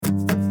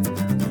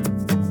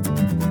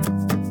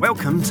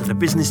Welcome to the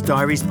Business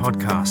Diaries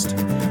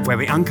podcast, where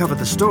we uncover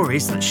the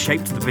stories that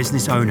shaped the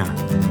business owner.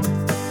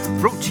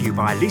 Brought to you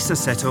by Lisa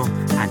Settle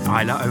and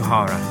Isla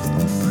O'Hara.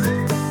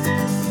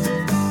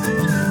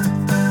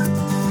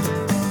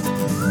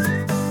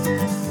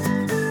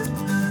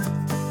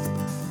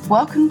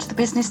 Welcome to the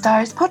Business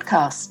Diaries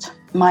podcast.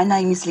 My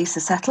name is Lisa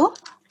Settle.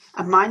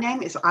 And my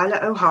name is Isla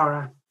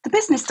O'Hara. The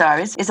Business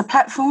Diaries is a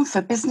platform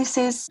for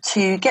businesses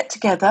to get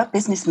together,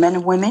 businessmen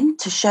and women,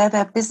 to share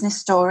their business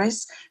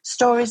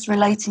stories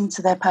relating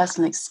to their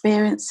personal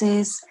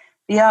experiences,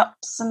 the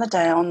ups and the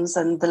downs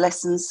and the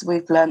lessons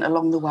we've learned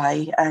along the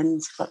way.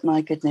 And but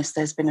my goodness,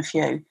 there's been a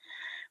few.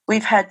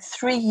 We've had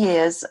 3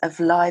 years of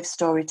live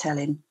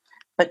storytelling,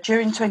 but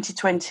during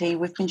 2020,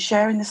 we've been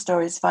sharing the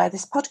stories via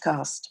this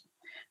podcast,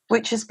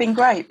 which has been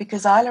great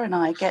because Isla and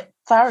I get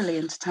thoroughly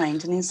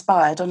entertained and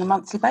inspired on a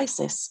monthly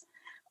basis.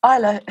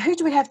 Isla, who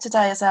do we have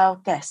today as our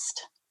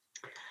guest?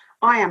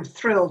 I am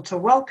thrilled to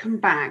welcome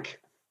back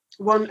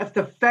one of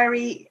the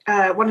very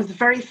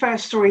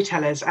first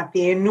storytellers at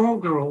the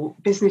inaugural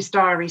Business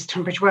Diaries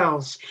Tunbridge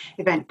Wells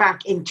event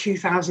back in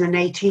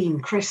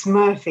 2018, Chris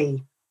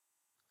Murphy.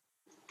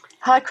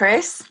 Hi,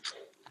 Chris.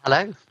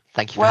 Hello.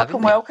 Thank you for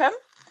having me.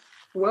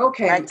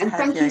 Welcome. And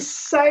thank you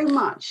so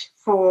much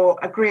for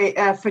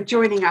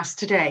joining us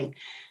today.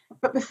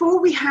 But before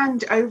we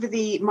hand over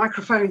the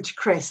microphone to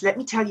Chris, let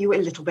me tell you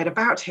a little bit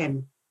about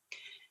him.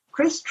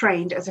 Chris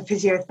trained as a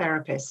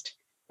physiotherapist,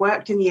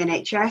 worked in the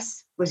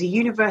NHS, was a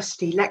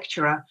university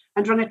lecturer,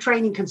 and ran a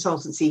training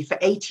consultancy for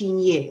 18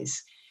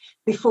 years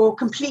before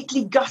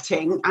completely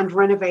gutting and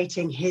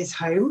renovating his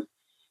home,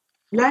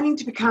 learning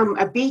to become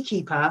a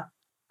beekeeper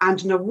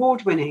and an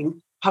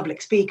award-winning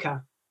public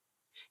speaker.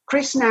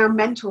 Chris now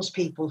mentors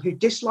people who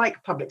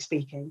dislike public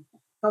speaking,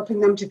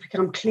 helping them to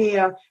become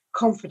clear,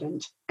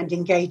 confident and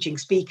engaging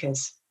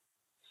speakers.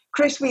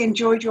 Chris, we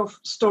enjoyed your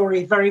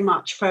story very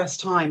much first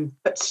time,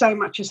 but so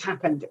much has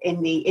happened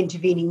in the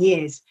intervening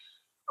years.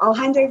 I'll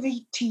hand over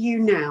to you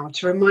now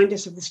to remind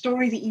us of the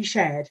story that you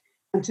shared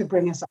and to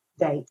bring us up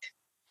to date.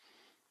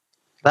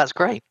 That's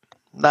great.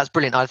 That's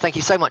brilliant. Thank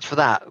you so much for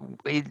that.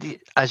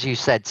 As you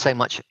said, so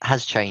much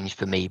has changed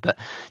for me, but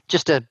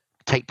just to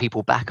take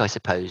people back, I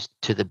suppose,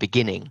 to the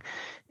beginning,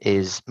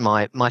 is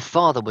my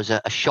father was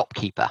a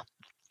shopkeeper.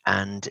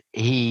 And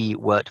he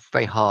worked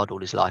very hard all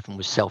his life and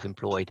was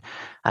self-employed.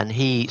 And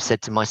he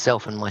said to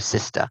myself and my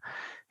sister,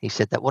 he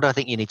said that what I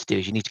think you need to do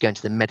is you need to go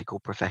into the medical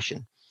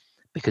profession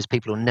because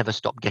people will never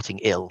stop getting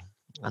ill.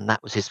 And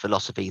that was his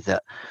philosophy,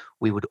 that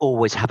we would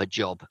always have a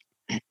job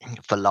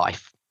for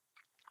life.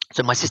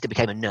 So my sister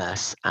became a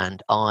nurse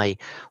and I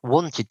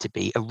wanted to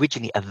be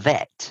originally a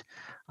vet.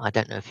 I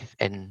don't know if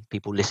any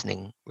people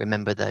listening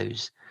remember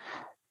those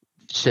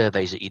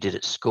surveys that you did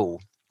at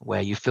school,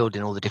 where you filled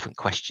in all the different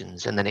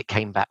questions and then it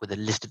came back with a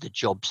list of the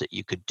jobs that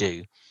you could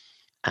do.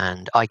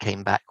 And I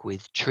came back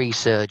with tree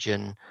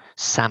surgeon,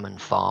 salmon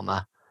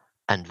farmer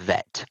and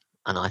vet.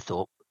 And I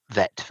thought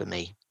vet for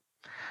me.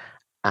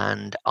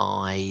 And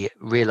I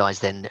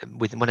realised then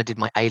when I did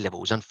my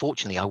A-levels,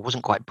 unfortunately, I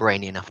wasn't quite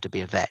brainy enough to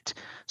be a vet.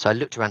 So I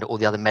looked around at all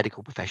the other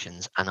medical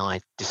professions and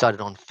I decided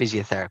on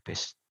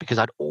physiotherapist because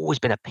I'd always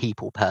been a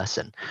people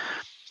person.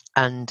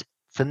 And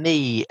for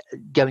me,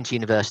 going to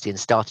university and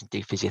starting to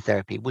do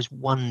physiotherapy was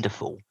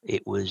wonderful.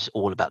 It was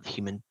all about the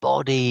human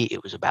body.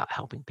 It was about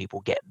helping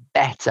people get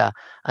better.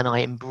 And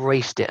I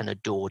embraced it and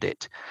adored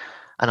it.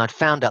 And I'd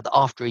found out that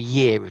after a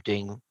year of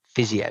doing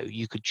physio,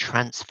 you could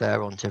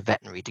transfer onto a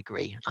veterinary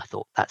degree. I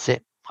thought, that's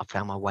it. I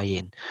found my way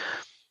in.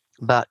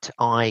 But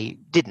I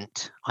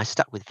didn't. I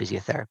stuck with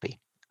physiotherapy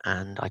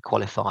and I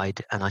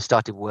qualified and I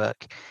started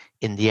work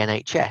in the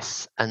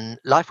NHS. And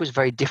life was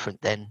very different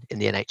then in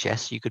the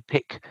NHS. You could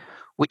pick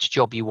which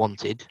job you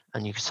wanted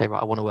and you could say,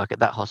 right, I want to work at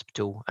that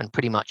hospital, and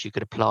pretty much you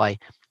could apply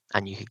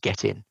and you could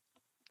get in.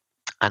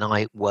 And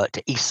I worked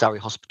at East Surrey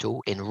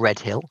Hospital in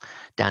Redhill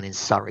down in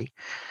Surrey,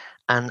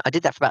 and I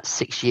did that for about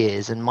 6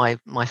 years. And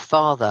my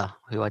father,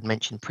 who I'd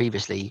mentioned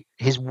previously,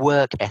 his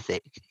work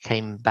ethic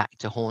came back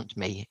to haunt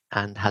me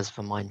and has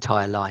for my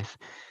entire life,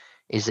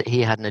 is that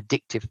he had an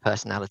addictive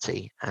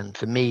personality, and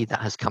for me that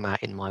has come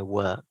out in my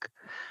work.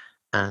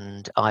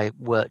 And I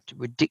worked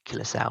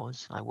ridiculous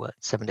hours. I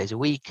worked 7 days a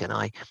week and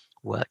I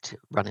worked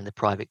running the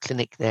private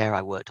clinic there.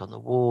 I worked on the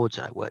wards.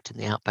 I worked in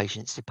the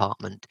outpatients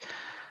department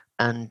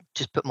and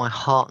just put my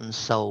heart and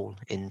soul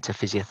into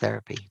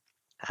physiotherapy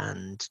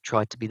and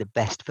tried to be the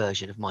best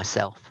version of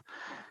myself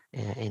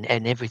in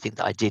everything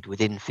that I did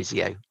within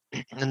physio.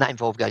 And that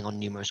involved going on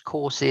numerous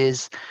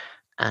courses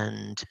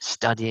and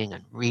studying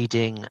and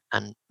reading.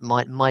 And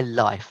my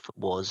life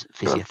was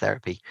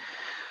physiotherapy.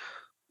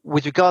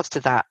 With regards to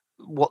that,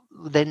 what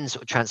then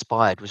sort of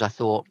transpired was I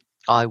thought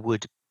I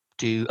would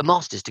do a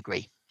master's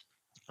degree.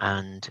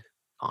 And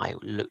I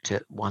looked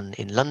at one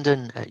in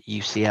London at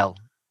UCL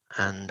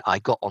and I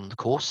got on the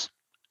course.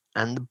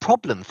 And the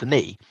problem for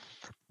me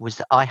was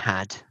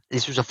that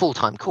this was a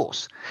full-time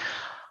course.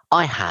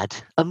 I had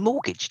a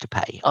mortgage to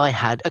pay. I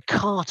had a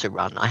car to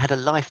run. I had a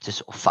life to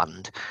sort of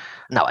fund.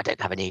 No, I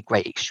don't have any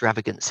great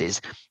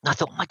extravagances. And I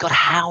thought, oh my God,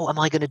 how am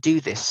I going to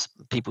do this?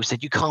 people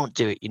said, you can't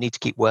do it, you need to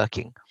keep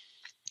working.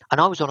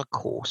 And I was on a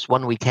course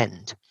one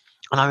weekend,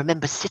 and I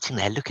remember sitting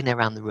there looking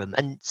around the room,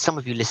 and some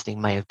of you listening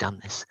may have done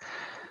this,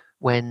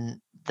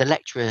 when the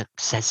lecturer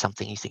says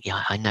something, you think,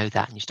 yeah, I know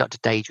that, and you start to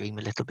daydream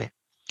a little bit.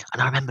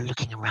 And I remember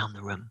looking around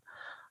the room,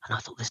 and I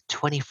thought, there's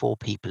 24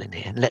 people in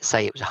here, and let's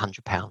say it was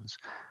 £100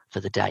 for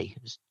the day.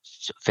 It was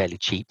fairly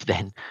cheap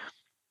then.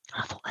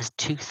 And I thought, there's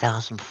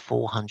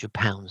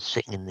 £2,400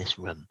 sitting in this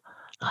room.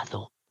 And I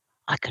thought,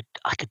 I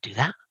could do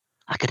that.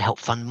 I could help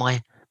fund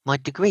my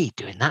degree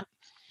doing that.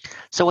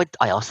 So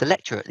I asked the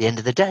lecturer at the end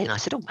of the day, and I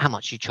said, how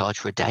much do you charge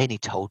for a day? And he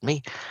told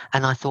me.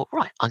 And I thought,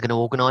 right, I'm going to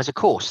organise a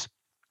course.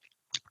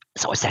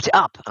 So I set it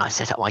up, and I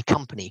set up my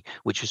company,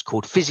 which was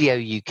called Physio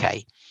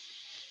UK.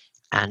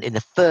 And in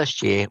the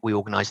first year, we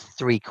organised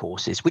 3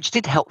 courses, which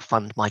did help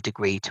fund my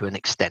degree to an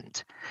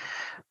extent.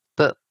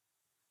 But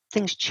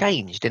things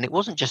changed, and it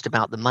wasn't just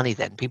about the money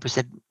then. People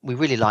said, we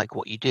really like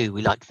what you do.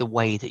 We like the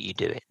way that you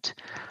do it.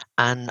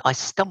 And I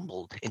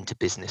stumbled into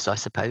business, I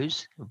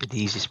suppose, would be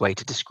the easiest way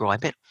to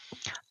describe it.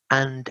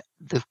 And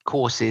the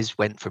courses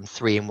went from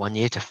 3 in 1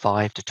 year to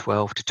 5 to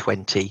 12 to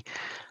 20.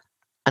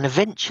 And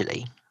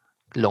eventually,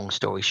 long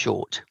story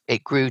short,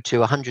 it grew to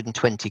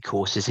 120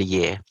 courses a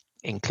year,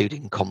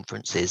 including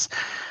conferences.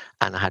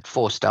 And I had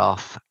 4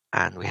 staff,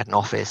 and we had an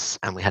office,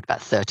 and we had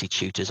about 30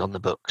 tutors on the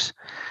books.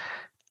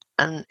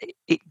 And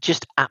it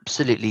just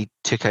absolutely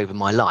took over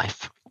my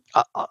life.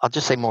 I'll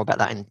just say more about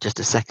that in just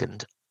a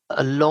second.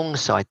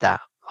 Alongside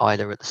that,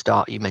 Isla, at the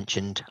start, you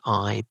mentioned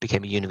I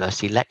became a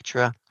university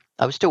lecturer.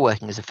 I was still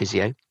working as a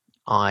physio.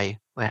 I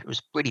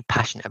was really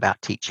passionate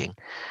about teaching.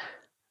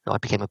 So I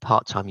became a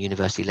part-time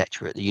university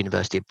lecturer at the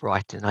University of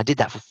Brighton. I did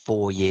that for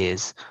 4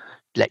 years,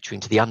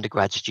 lecturing to the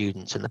undergrad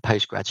students and the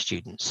postgrad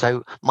students.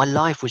 So my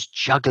life was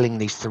juggling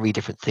these 3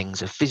 different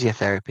things of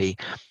physiotherapy,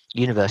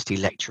 university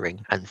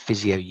lecturing, and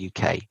Physio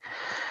UK.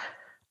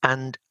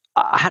 And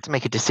I had to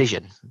make a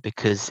decision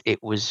because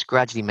it was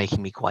gradually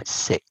making me quite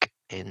sick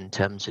in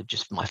terms of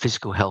just my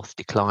physical health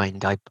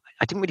declined. I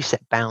didn't really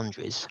set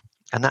boundaries.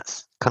 And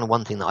that's kind of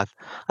one thing that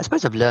I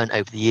suppose I've learned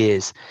over the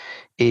years,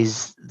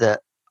 is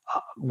that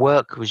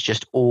work was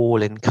just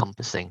all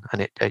encompassing,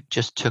 and it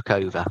just took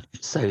over,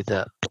 so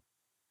that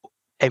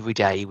every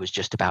day was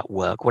just about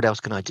work. What else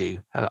can I do?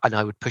 And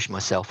I would push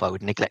myself. I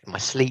would neglect my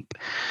sleep.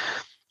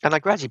 And I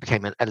gradually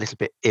became a little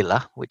bit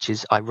iller, which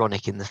is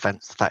ironic in the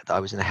fact that I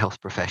was in a health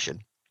profession.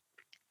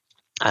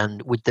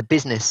 And with the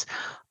business,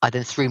 I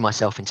then threw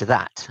myself into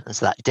that. And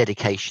so that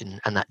dedication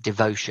and that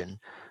devotion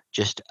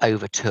just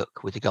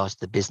overtook with regards to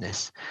the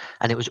business.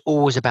 And it was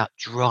always about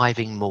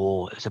driving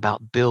more. It was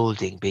about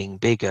building, being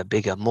bigger,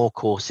 more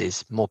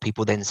courses. More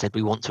people then said,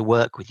 we want to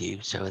work with you.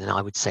 So then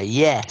I would say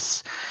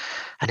yes.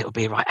 And it would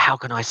be, right, how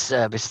can I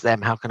service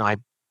them? How can I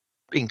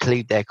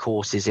include their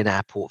courses in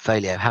our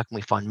portfolio? How can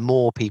we find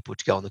more people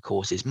to go on the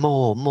courses?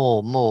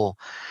 More.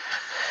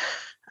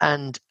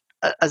 And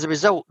as a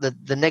result,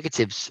 the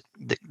negatives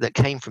that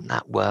came from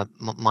that were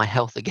my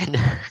health again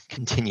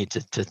continued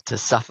to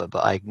suffer,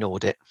 but I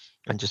ignored it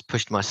and just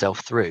pushed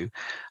myself through.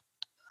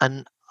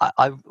 And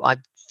I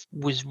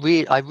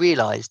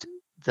realized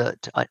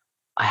that I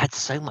had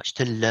so much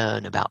to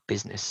learn about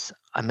business.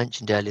 I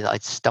mentioned earlier that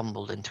I'd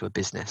stumbled into a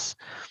business.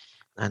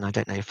 And I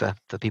don't know for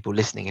people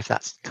listening if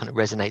that kind of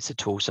resonates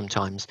at all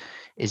sometimes,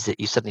 is that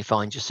you suddenly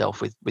find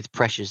yourself with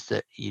pressures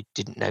that you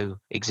didn't know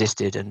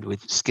existed and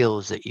with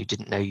skills that you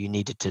didn't know you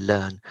needed to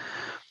learn.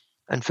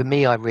 And for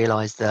me, I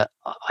realized that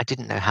I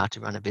didn't know how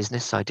to run a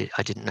business. I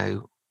didn't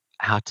know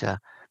how to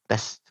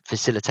best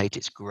facilitate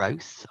its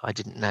growth. I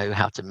didn't know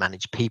how to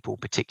manage people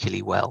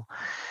particularly well.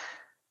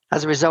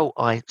 As a result,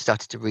 I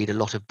started to read a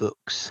lot of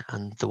books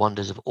and the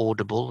wonders of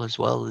Audible as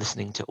well,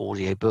 listening to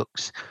audio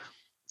books.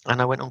 And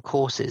I went on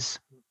courses,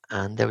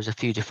 and there was a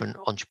few different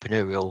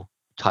entrepreneurial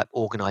type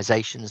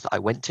organizations that I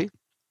went to,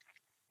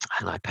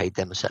 and I paid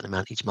them a certain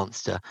amount each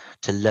month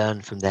to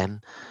learn from them.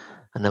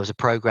 And there was a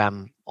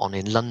program on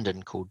in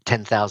London called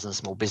 10,000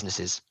 Small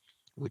Businesses,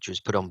 which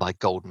was put on by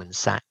Goldman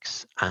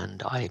Sachs.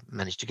 And I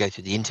managed to go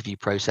through the interview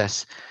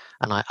process,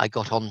 and I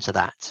got onto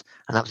that.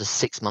 And that was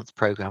a 6-month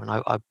program.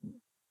 And I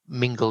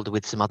mingled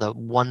with some other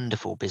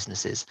wonderful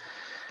businesses.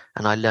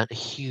 And I learned a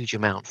huge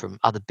amount from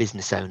other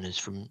business owners,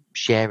 from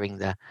sharing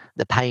the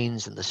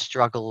pains and the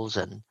struggles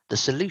and the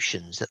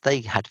solutions that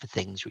they had for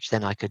things, which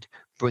then I could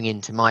bring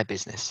into my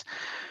business.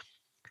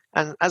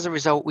 And as a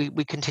result,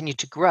 we continued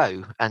to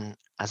grow. And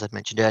as I've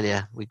mentioned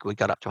earlier, we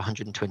got up to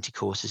 120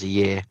 courses a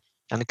year.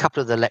 And a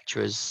couple of the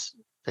lecturers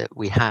that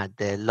we had,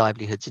 their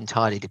livelihoods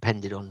entirely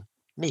depended on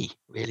me,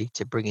 really,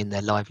 to bring in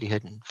their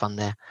livelihood and fund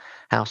their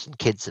house and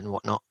kids and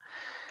whatnot.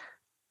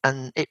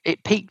 And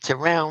it peaked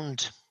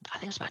around, I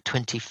think it was about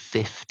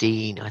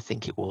 2015, I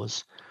think it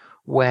was,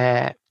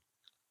 where,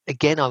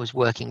 again, I was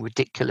working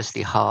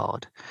ridiculously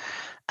hard.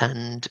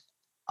 And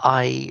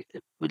I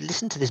would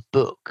listen to this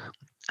book,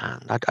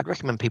 and I'd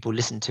recommend people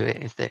listen to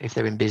it if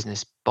they're in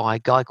business, by a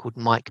guy called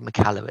Mike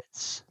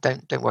Michalowicz.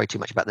 Don't worry too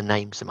much about the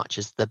name so much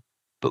as the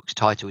book's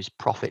title is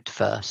Profit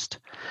First.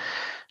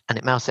 And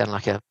it may sound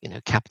like a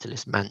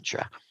capitalist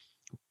mantra,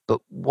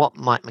 But what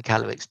Mike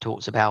Michalowicz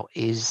talks about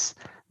is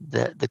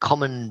the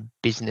common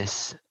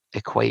business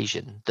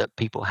equation that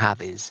people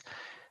have is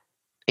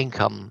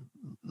income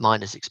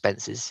minus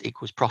expenses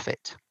equals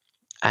profit.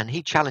 And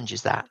he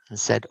challenges that and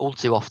said all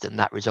too often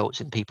that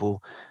results in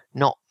people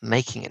not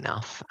making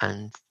enough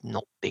and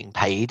not being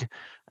paid,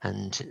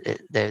 and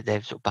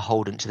they're sort of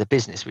beholden to the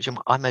business, which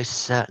I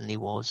most certainly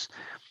was.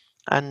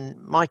 And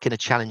Mike, in a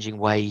challenging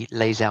way,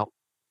 lays out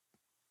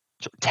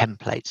sort of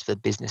templates for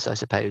business, I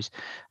suppose,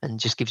 and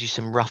just gives you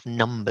some rough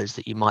numbers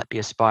that you might be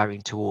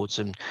aspiring towards.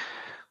 And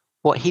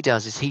what he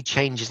does is he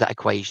changes that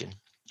equation,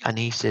 and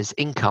he says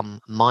income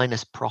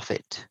minus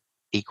profit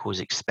equals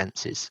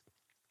expenses.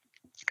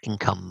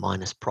 Income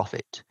minus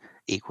profit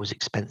equals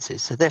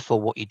expenses. So therefore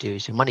what you do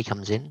is your money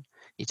comes in,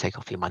 you take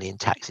off your money in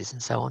taxes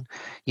and so on.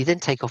 You then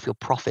take off your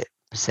profit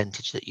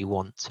percentage that you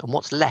want, and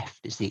what's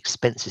left is the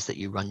expenses that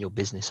you run your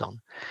business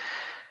on.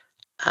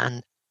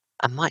 And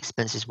my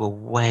expenses were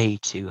way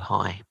too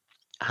high.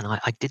 And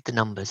I did the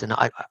numbers, and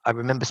I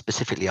remember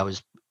specifically I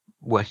was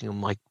working on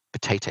my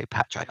potato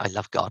patch. I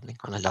love gardening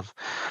and I love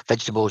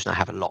vegetables, and I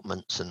have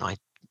allotments, and I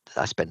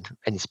spend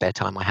any spare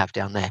time I have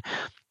down there.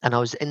 And I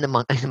was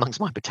amongst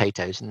my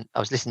potatoes, and I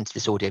was listening to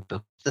this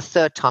audiobook. The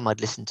third time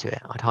I'd listened to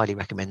it. I'd highly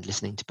recommend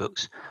listening to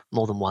books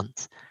more than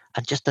once.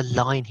 And just the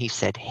line he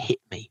said hit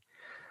me.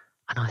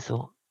 And I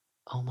thought,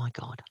 oh my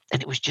God.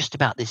 And it was just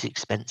about these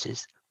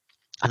expenses.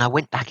 And I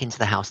went back into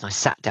the house and I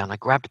sat down, I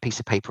grabbed a piece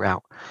of paper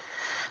out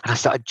and I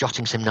started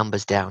jotting some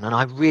numbers down. And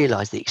I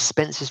realized the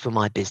expenses for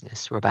my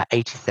business were about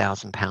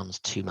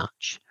 £80,000 too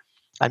much.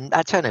 And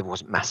our turnover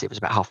wasn't massive, it was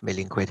about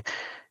 £500,000.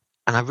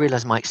 And I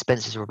realized my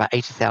expenses were about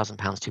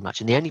 £80,000 too much.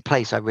 And the only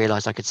place I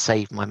realized I could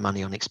save my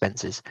money on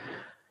expenses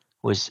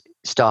was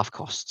staff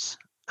costs.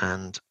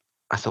 And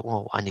I thought,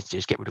 well, I need to do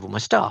is get rid of all my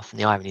staff. And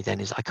the irony then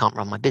is I can't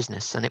run my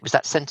business. And it was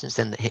that sentence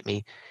then that hit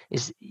me,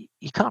 is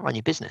you can't run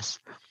your business.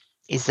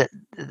 Is that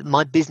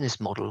my business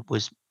model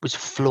was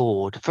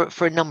flawed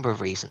for a number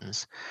of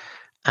reasons.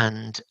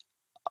 And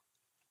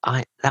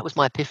that was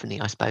my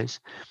epiphany, I suppose.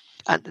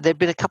 And there'd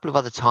been a couple of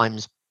other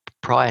times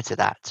prior to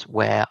that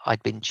where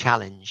I'd been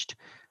challenged,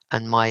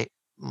 and my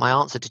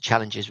answer to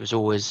challenges was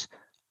always,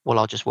 well,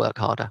 I'll just work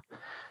harder.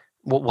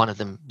 One of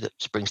them that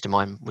springs to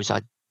mind was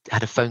I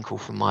had a phone call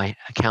from my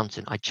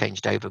accountant. I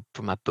changed over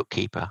from a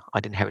bookkeeper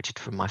I'd inherited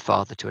from my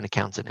father to an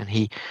accountant, and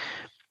he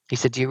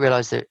said, do you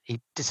realize that he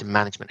did some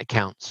management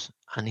accounts?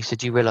 And he said,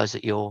 do you realize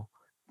that you're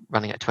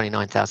running at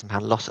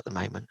 £29,000 loss at the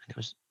moment? And it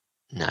was,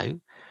 no.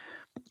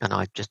 And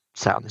I just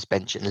sat on this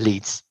bench in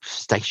Leeds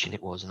station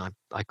it was, and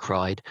I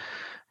cried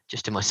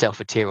just to myself,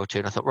 a tear or two.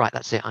 And I thought, right,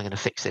 that's it. I'm going to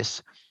fix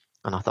this.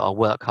 And I thought I'll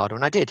work harder.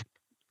 And I did.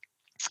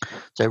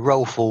 So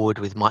roll forward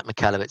with Mike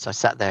Michalowicz. I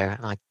sat there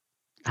and I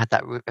had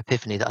that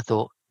epiphany that I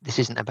thought, this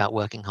isn't about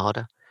working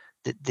harder.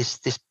 This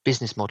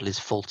business model is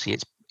faulty.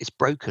 It's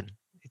broken.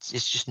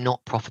 It's just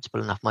not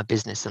profitable enough, my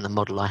business and the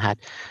model I had.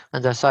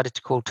 And I decided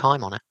to call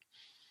time on it.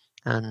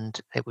 And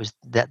it was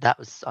that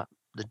was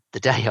the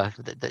day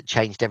that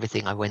changed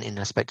everything. I went in and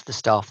I spoke to the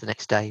staff the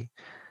next day.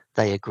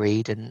 They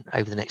agreed, and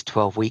over the next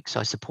 12 weeks,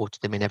 I supported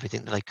them in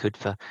everything that I could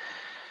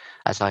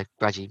as I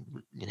gradually,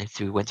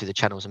 went through the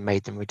channels and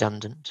made them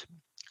redundant.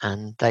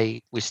 And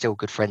we're still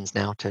good friends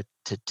now to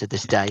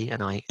this day.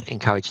 And I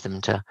encouraged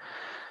them to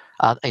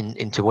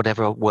into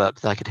whatever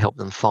work that I could help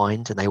them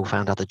find, and they all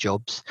found other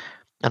jobs.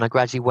 And I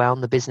gradually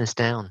wound the business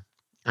down.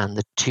 And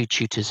the two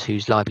tutors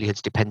whose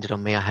livelihoods depended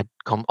on me, I had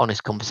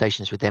honest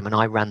conversations with them, and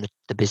I ran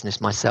the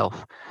business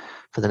myself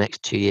for the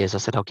next 2 years. I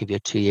said, I'll give you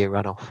a 2-year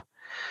runoff.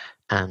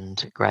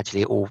 And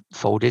gradually it all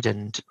folded,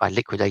 and I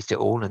liquidated it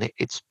all, and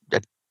it's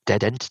a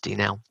dead entity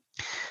now.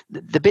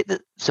 The bit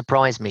that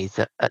surprised me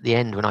that at the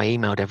end, when I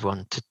emailed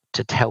everyone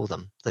to tell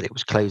them that it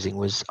was closing,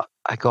 was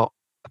I got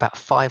about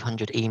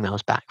 500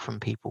 emails back from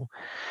people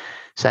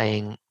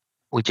saying,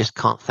 we just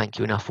can't thank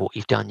you enough for what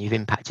you've done. You've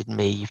impacted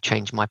me. You've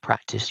changed my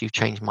practice. You've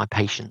changed my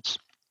patients.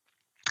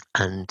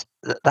 And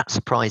that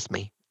surprised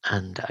me,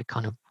 and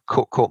kind of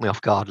caught me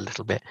off guard a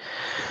little bit.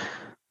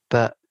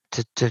 But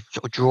to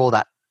sort of draw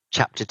that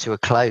chapter to a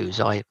close,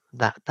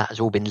 that has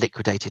all been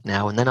liquidated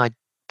now. And then I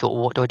thought,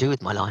 well, what do I do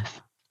with my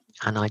life?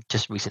 And I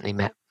just recently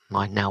met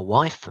my now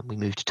wife, and we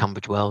moved to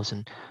Tunbridge Wells.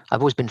 And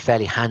I've always been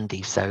fairly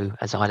handy. So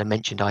as Isla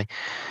mentioned, I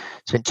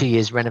spent 2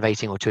 years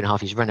renovating, or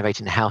 2.5 years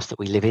renovating the house that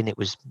we live in. It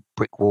was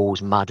brick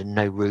walls, mud, and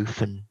no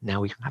roof. And now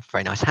we have a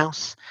very nice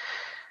house.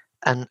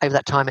 And over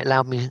that time, it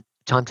allowed me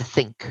time to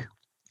think,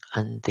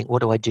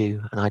 what do I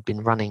do? And I'd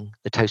been running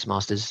the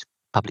Toastmasters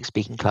public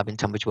speaking club in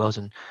Tunbridge Wells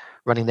and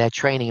running their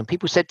training. And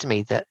people said to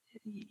me that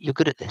you're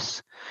good at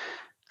this.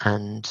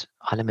 And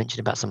I mentioned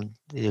about some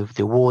of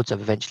the awards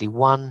I've eventually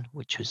won,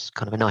 which was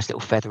kind of a nice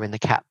little feather in the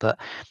cap. But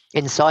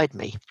inside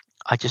me,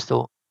 I just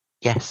thought,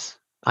 yes,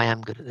 I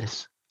am good at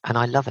this and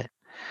I love it.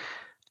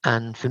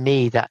 And for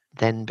me, that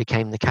then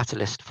became the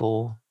catalyst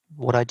for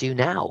what I do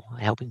now,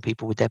 helping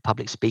people with their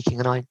public speaking.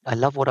 And I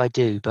love what I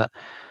do. But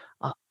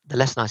the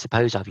lesson I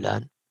suppose I've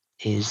learned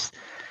is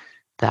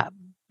that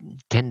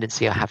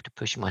tendency I have to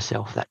push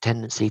myself, that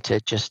tendency to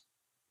just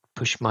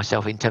push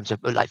myself in terms of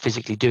like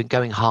physically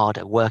going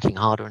harder, working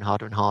harder and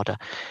harder and harder,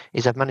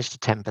 is I've managed to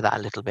temper that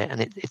a little bit,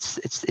 and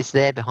it's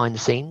there behind the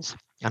scenes,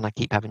 and I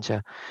keep having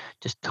to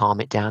just calm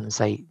it down and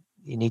say,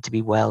 you need to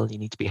be well, you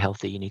need to be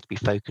healthy, you need to be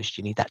focused,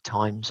 you need that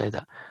time so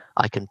that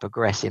I can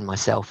progress in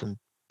myself and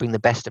bring the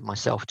best of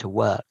myself to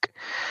work.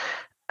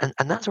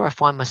 And that's where I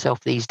find myself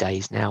these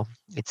days now.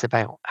 It's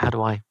about, how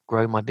do I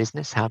grow my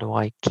business? How do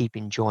I keep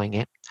enjoying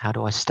it? How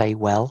do I stay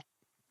well,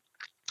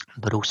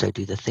 but also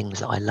do the things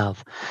that I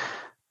love?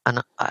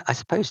 And I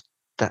suppose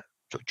that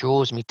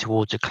draws me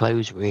towards a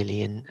close,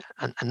 really. And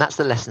that's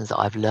the lessons that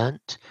I've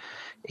learnt,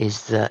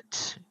 is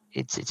that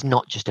it's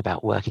not just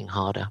about working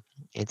harder.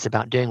 It's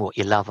about doing what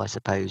you love, I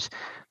suppose,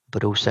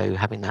 but also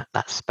having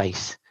that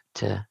space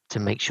to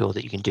make sure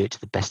that you can do it to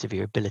the best of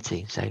your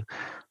ability. So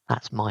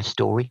that's my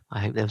story. I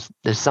hope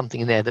there's something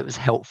in there that was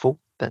helpful.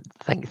 But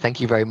thank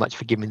you very much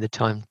for giving me the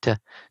time to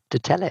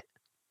tell it.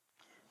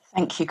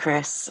 Thank you,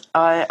 Chris.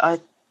 I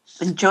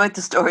enjoyed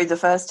the story the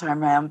first time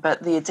round,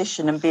 but the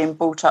addition and being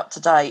brought up to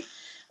date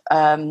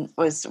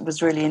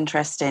was really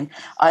interesting.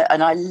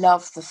 I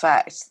love the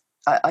fact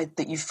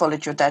that you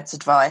followed your dad's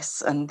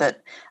advice, and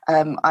that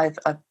I'm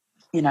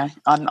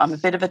a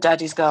bit of a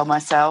daddy's girl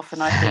myself,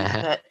 and I think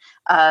that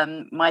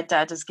my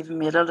dad has given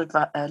me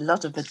a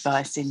lot of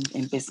advice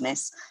in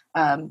business.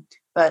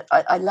 But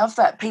I love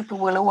that people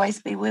will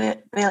always be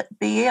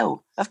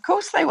ill. Of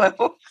course they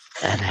will.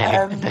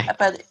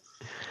 But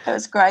it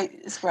was great.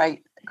 It's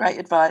great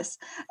advice.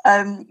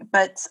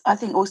 But I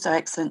think also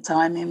excellent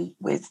timing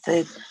with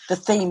the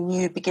theme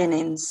New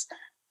Beginnings.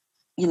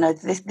 You know,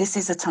 this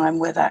is a time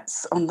where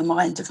that's on the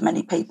mind of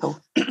many people.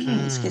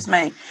 Excuse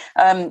me.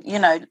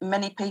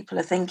 Many people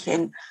are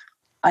thinking,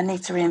 I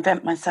need to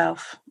reinvent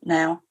myself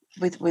now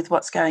with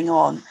what's going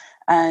on.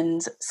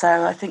 And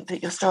so I think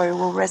that your story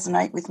will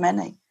resonate with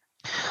many.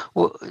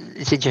 Well,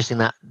 it's interesting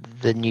that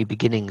the New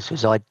Beginnings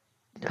was, I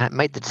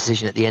made the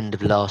decision at the end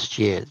of last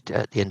year,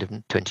 at the end of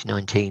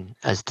 2019,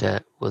 as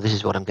to, well, this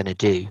is what I'm going to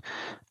do.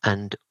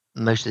 And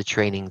most of the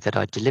training that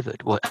I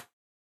delivered was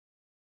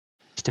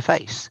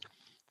face-to-face.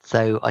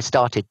 So I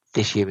started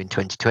this year in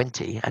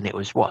 2020, and it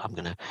was, I'm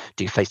going to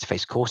do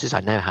face-to-face courses.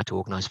 I know how to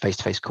organise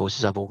face-to-face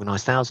courses. I've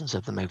organised thousands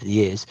of them over the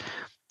years.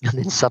 And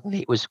then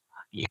suddenly it was,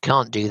 you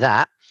can't do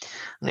that.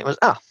 And it was,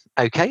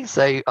 okay,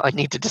 so I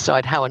need to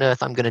decide how on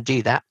earth I'm going to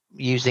do that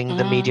using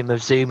the medium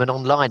of Zoom and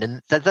online.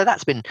 And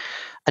that's been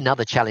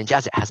another challenge,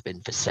 as it has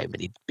been for so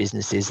many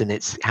businesses. And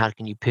it's, how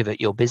can you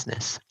pivot your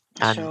business?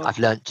 And Sure. I've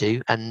learned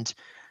to, and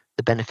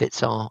the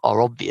benefits are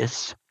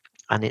obvious,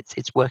 and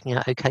it's working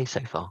out okay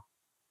so far.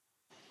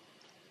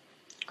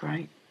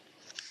 Great.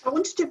 I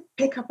wanted to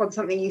pick up on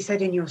something you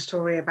said in your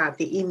story about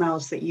the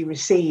emails that you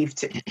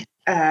received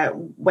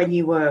when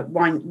you were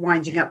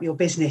winding up your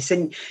business.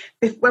 And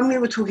when we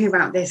were talking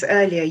about this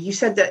earlier, you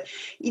said that,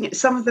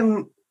 some of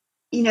them,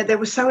 they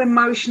were so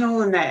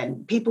emotional, and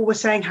then people were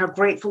saying how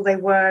grateful they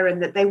were,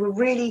 and that they were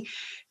really,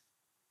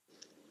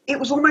 it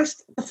was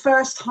almost the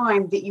first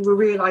time that you were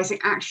realizing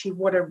actually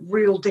what a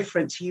real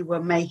difference you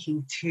were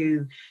making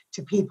to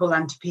people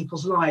and to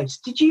people's lives.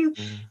 Did you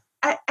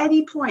at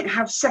any point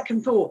have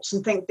second thoughts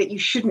and think that you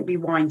shouldn't be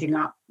winding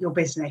up your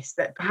business,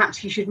 that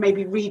perhaps you should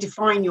maybe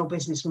redefine your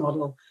business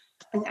model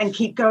and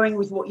keep going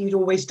with what you'd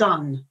always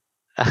done?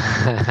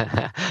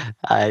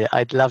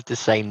 I'd love to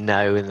say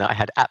no, and that I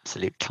had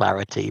absolute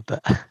clarity,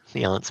 but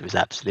the answer is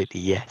absolutely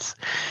yes.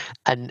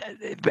 And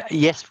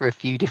yes, for a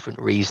few different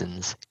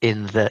reasons,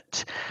 in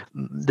that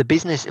the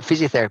business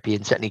physiotherapy,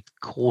 and certainly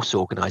course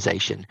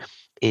organisation,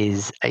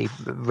 is a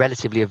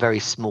very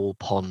small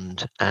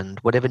pond, and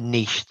whatever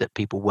niche that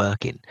people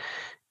work in,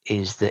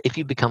 is that if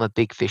you become a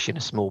big fish in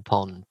a small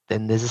pond,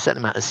 then there's a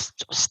certain amount of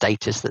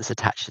status that's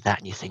attached to that,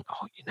 and you think,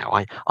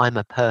 I'm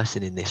a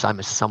person in this, I'm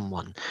a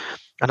someone.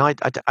 And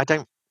I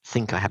don't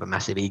think I have a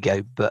massive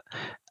ego, but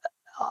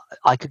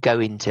I could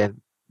go into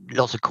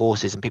lots of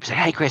courses and people say,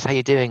 "Hey Chris, how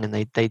you doing?" And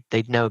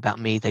they'd know about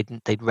me,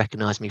 they'd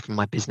recognise me from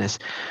my business.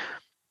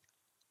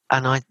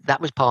 And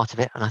that was part of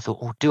it. And I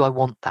thought, do I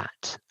want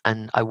that?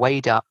 And I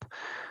weighed up,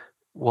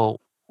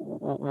 well,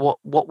 what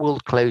will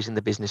closing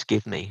the business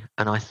give me?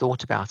 And I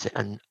thought about it,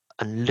 and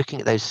looking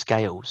at those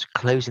scales,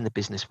 closing the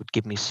business would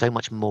give me so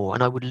much more,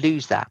 and I would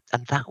lose that.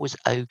 And that was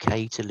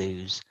okay to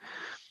lose,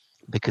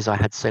 because I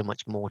had so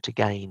much more to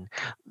gain.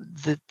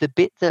 The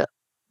bit that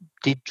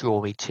did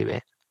draw me to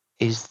it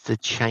is the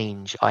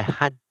change. I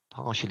had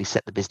partially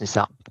set the business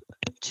up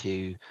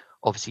to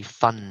obviously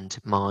fund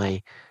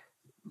my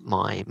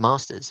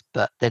master's,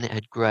 but then it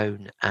had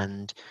grown,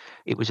 and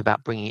it was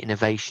about bringing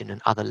innovation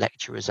and other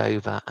lecturers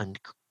over and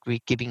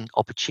giving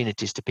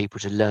opportunities to people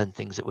to learn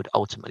things that would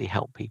ultimately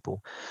help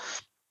people.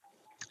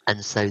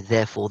 And so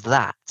therefore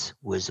that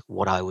was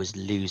what I was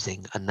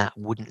losing, and that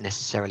wouldn't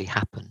necessarily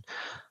happen.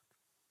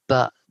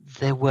 But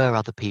there were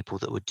other people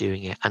that were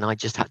doing it, and I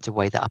just had to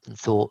weigh that up and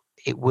thought,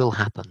 it will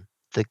happen.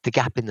 The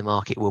gap in the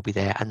market will be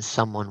there, and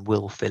someone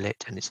will fill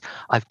it. And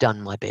I've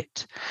done my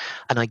bit.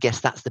 And I guess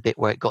that's the bit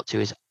where it got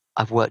to, is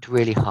I've worked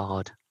really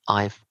hard.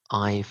 I've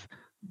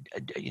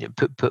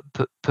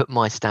put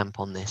my stamp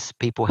on this.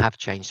 People have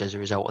changed as a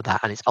result of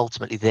that, and it's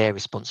ultimately their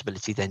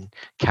responsibility then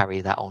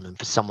carry that on and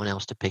for someone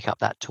else to pick up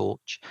that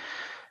torch.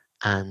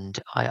 And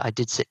I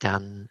did sit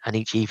down, and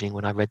each evening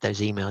when I read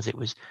those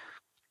emails,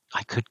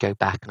 I could go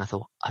back and I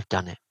thought, I've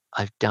done it.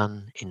 I've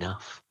done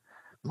enough.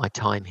 My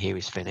time here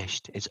is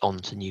finished. It's on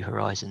to new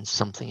horizons,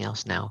 something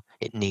else now.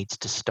 It needs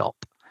to stop.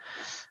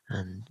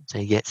 And so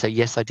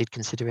yes, I did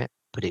consider it,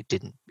 but it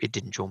didn't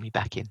draw me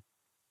back in.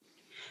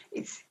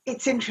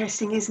 It's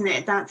interesting, isn't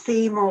it? That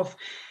theme of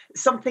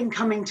something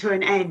coming to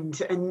an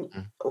end, and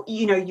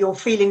you're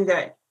feeling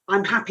that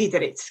I'm happy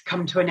that it's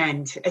come to an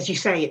end. As you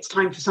say, it's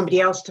time for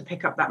somebody else to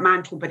pick up that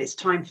mantle, but it's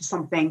time for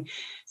something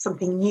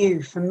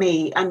new for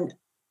me. And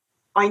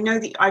I know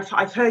that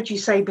I've heard you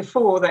say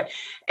before that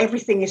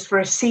everything is for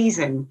a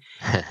season,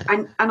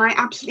 and I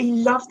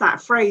absolutely love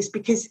that phrase,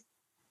 because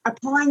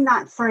applying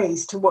that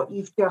phrase to what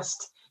you've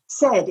just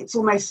said, it's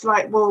almost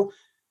like, well,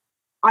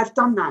 I've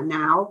done that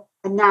now,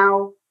 and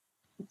now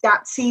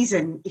that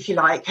season, if you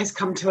like, has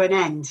come to an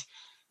end.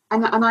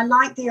 And I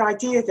like the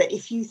idea that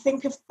if you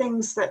think of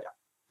things that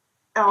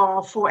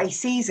are for a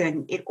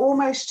season, it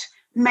almost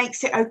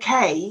makes it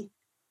okay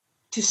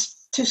to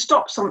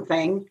stop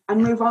something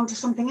and move on to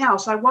something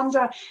else. I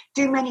wonder,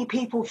 do many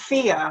people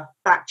fear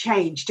that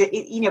change?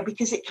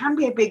 Because it can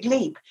be a big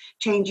leap,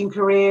 changing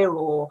career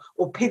or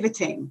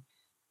pivoting.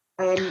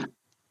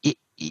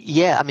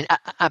 Yeah, I mean,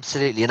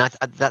 absolutely, and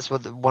that's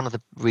one of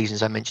the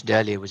reasons I mentioned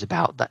earlier was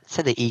about that.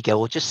 Say the ego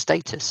or just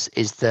status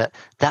is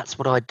that's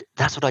what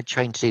I'd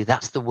trained to do.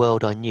 That's the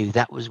world I knew.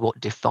 That was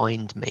what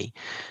defined me.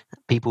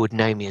 People would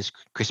know me as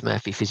Chris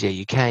Murphy, Physio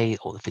UK,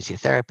 or the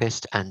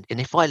physiotherapist, and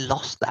if I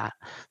lost that,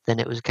 then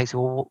it was a case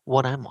of, well,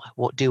 what am I?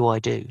 What do I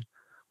do?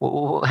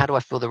 How do I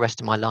feel the rest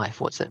of my life?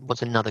 What's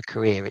another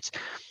career? It's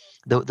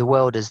the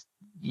world as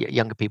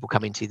younger people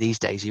come into these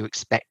days. You're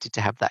expected to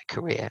have that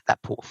career,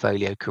 that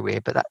portfolio career,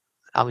 but that.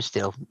 I was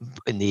still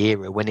in the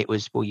era when it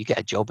was, well, you get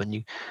a job and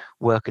you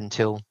work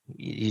until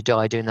you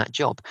die doing that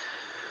job.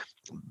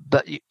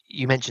 But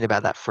you mentioned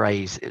about that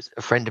phrase. It was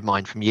a friend of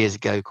mine from years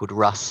ago called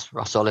Russ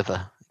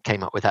Oliver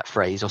came up with that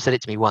phrase, or said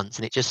it to me once,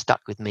 and it just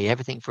stuck with me.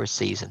 Everything for a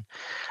season.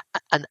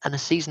 And a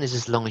season is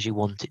as long as you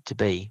want it to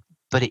be.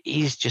 But it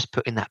is just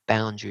putting that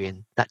boundary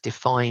in, that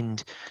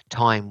defined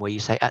time where you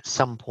say at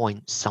some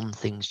point, some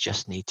things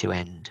just need to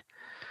end.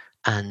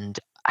 And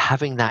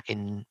having that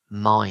in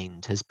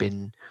mind has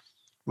been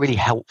really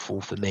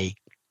helpful for me.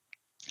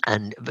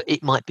 And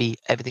it might be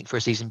everything for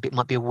a season, but it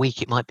might be a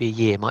week, it might be a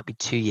year, it might be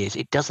 2 years.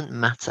 It doesn't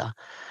matter.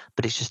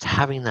 But it's just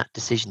having that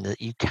decision that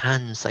you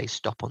can say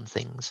stop on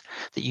things,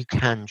 that you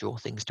can draw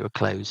things to a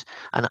close.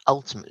 And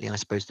ultimately, I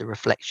suppose the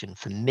reflection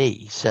for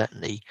me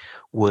certainly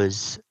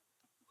was,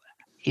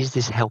 is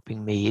this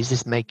helping me? Is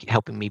this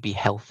helping me be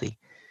healthy?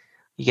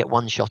 You get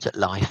one shot at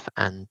life,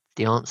 and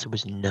the answer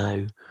was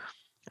no.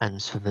 And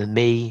so for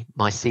me,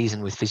 my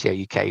season with Physio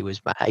UK was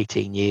about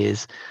 18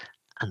 years.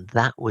 And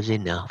that was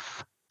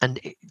enough. And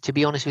to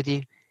be honest with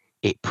you,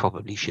 it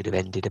probably should have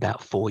ended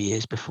about 4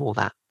 years before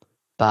that.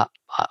 But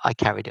I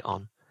carried it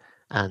on,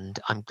 and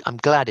I'm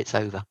glad it's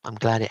over. I'm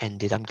glad it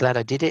ended. I'm glad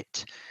I did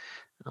it.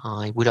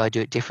 Would I do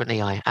it differently?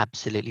 I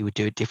absolutely would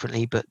do it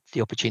differently. But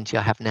the opportunity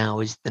I have now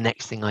is the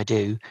next thing I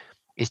do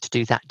is to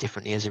do that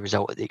differently as a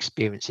result of the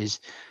experiences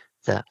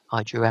that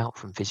I drew out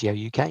from Physio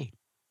UK.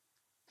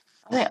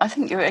 I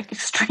think you're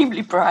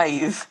extremely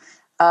brave.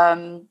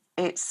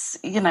 It's,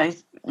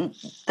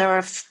 there are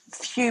a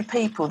few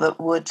people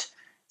that would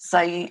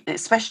say,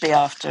 especially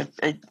after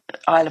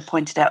Isla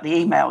pointed out the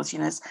emails,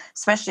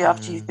 especially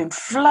after you've been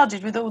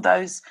flooded with all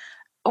those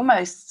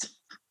almost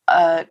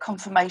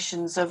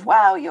confirmations of,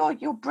 wow,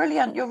 you're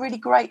brilliant, you're really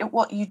great at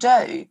what you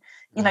do,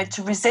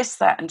 to resist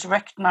that and to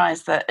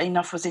recognise that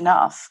enough was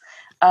enough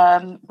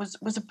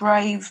was a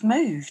brave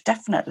move,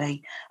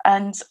 definitely.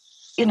 And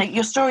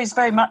your story is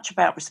very much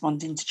about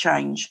responding to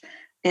change.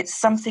 It's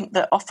something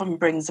that often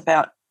brings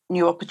about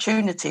new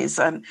opportunities.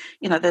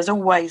 There's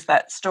always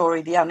that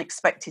story, the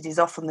unexpected is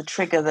often the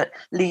trigger that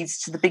leads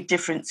to the big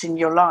difference in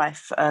your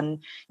life.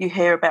 And you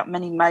hear about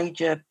many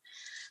major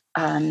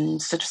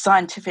sort of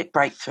scientific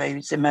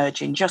breakthroughs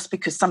emerging just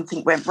because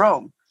something went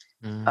wrong.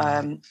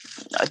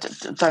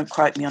 Don't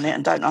quote me on it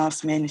and don't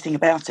ask me anything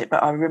about it,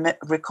 but I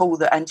recall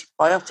that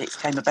antibiotics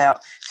came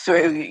about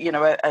through,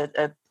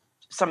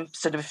 some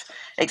sort of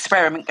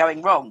experiment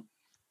going wrong.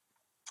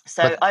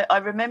 So I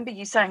remember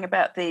you saying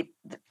about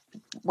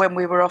when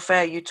we were off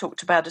air, you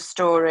talked about a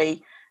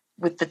story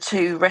with the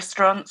two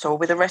restaurants, or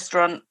with a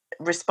restaurant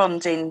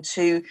responding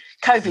to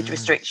COVID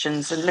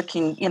restrictions and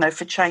looking,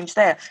 for change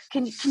there.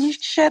 Can you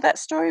share that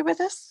story with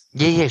us?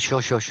 Yeah,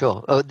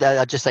 sure.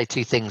 I'll just say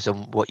two things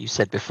on what you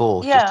said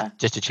before,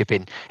 just to chip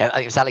in.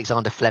 It was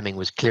Alexander Fleming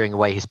was clearing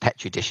away his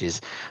Petri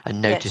dishes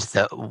and noticed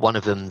that one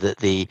of them, that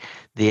the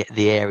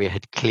area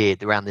had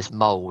cleared around this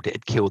mold. It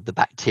had killed the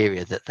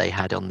bacteria that they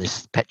had on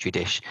this Petri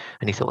dish,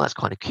 and he thought, that's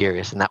kind of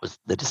curious, and that was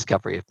the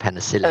discovery of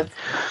penicillin.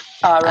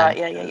 Right,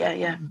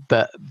 yeah.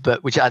 But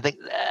which I think,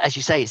 as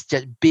you say, it's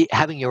just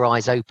having your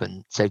eyes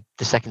open. So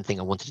the second thing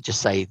I wanted to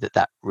just say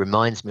that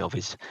reminds me of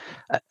is,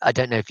 I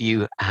don't know if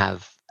you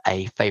have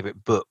a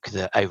favorite book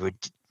that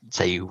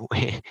say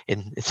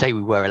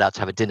we were allowed to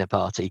have a dinner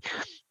party,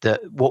 that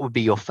what would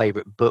be your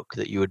favorite book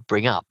that you would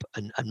bring up?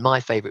 And my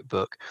favorite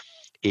book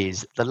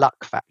is The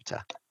Luck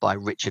Factor by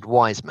Richard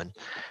Wiseman.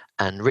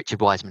 And Richard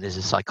Wiseman is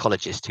a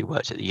psychologist who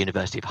works at the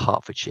University of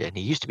Hertfordshire, and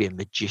he used to be a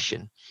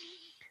magician.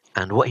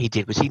 And what he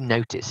did was he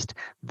noticed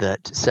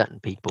that certain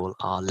people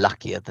are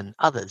luckier than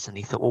others. And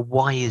he thought, well,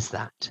 why is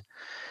that?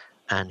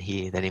 And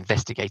he then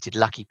investigated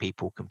lucky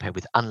people compared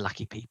with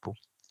unlucky people.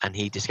 And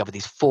he discovered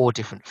these 4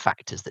 different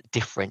factors that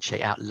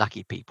differentiate out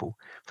lucky people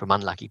from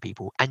unlucky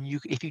people. And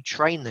if you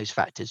train those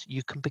factors,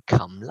 you can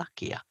become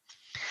luckier.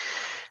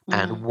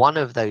 And one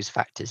of those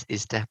factors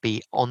is to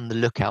be on the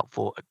lookout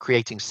for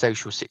creating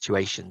social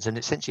situations. And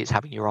essentially, it's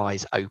having your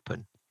eyes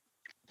open.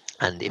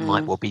 And it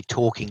might well be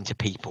talking to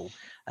people.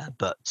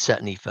 But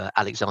certainly for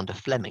Alexander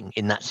Fleming,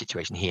 in that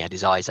situation, he had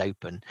his eyes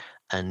open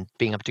and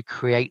being able to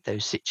create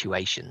those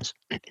situations.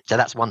 So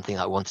that's one thing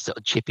I want to sort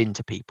of chip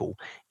into people,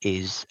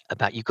 is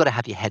about you've got to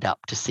have your head up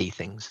to see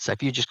things. So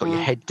if you've just got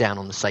your head down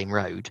on the same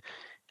road,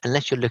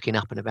 unless you're looking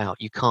up and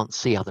about, you can't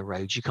see other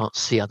roads, you can't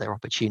see other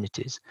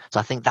opportunities. So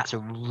I think that's a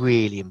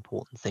really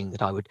important thing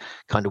that I would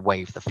kind of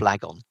wave the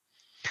flag on.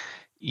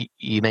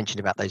 You mentioned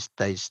about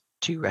those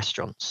 2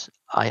 restaurants.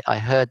 I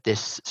heard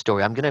this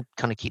story. I'm going to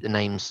kind of keep the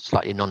names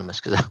slightly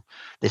anonymous because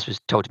this was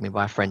told to me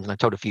by a friend, and I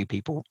told a few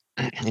people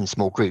in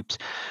small groups.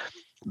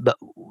 But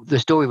the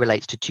story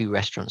relates to 2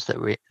 restaurants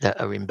that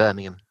are in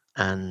Birmingham,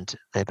 and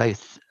they're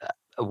both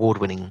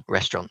award-winning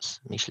restaurants,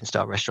 Michelin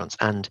star restaurants.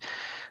 And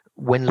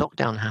when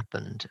lockdown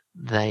happened,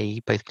 they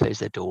both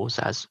closed their doors,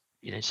 as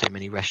so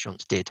many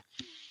restaurants did.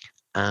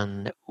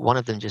 And one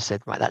of them just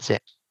said, right, that's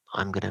it.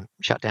 I'm going to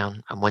shut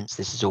down, and once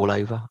this is all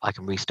over, I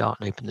can restart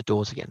and open the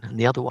doors again. And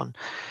the other one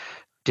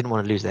didn't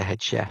want to lose their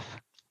head chef.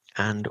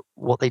 And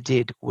what they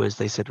did was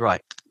they said,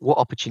 right, what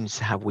opportunities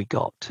have we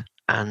got?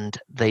 And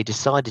they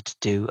decided to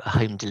do a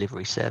home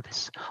delivery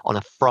service on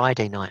a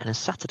Friday night and a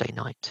Saturday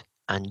night.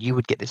 And you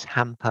would get this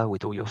hamper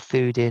with all your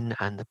food in,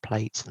 and the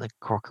plates and the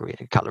crockery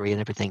and cutlery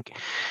and everything.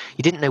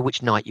 You didn't know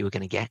which night you were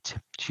going to get.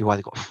 So you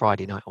either got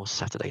Friday night or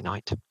Saturday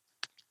night.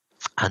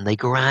 And they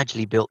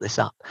gradually built this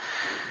up.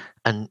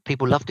 And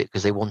people loved it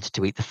because they wanted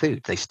to eat the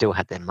food. They still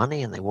had their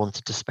money and they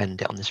wanted to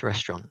spend it on this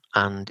restaurant.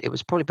 And it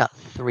was probably about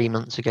 3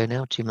 months ago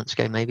now, 2 months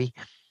ago maybe,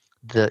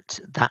 that's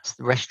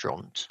the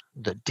restaurant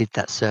that did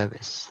that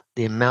service.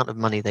 The amount of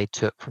money they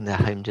took from their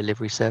home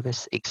delivery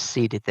service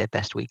exceeded their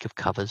best week of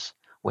covers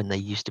when they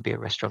used to be a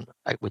restaurant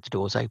with the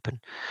doors open.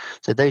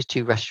 So those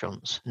 2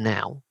 restaurants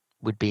now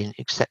would be in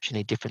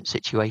exceptionally different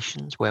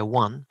situations, where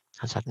one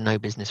has had no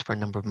business for a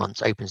number of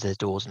months, opens their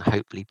doors, and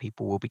hopefully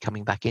people will be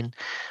coming back in.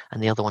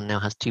 And the other one now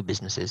has 2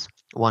 businesses.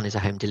 One is a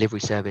home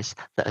delivery service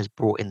that has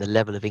brought in the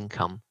level of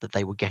income that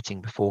they were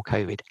getting before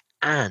COVID,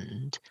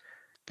 and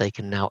they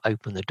can now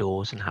open the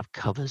doors and have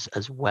covers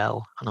as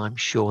well. And I'm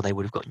sure they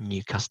would have got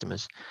new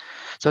customers.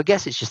 So I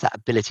guess it's just that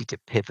ability to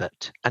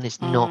pivot. And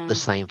it's not the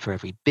same for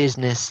every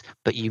business,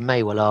 but you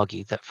may well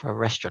argue that for a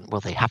restaurant,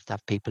 well, they have to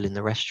have people in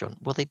the restaurant.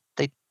 Well,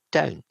 they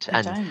don't.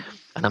 And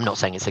I'm not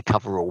saying it's a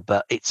cover-all,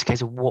 but it's a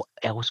case of what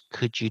else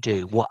could you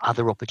do? What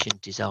other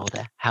opportunities are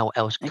there? How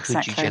else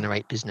could you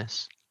generate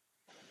business?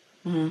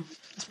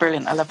 It's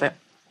brilliant. I love it.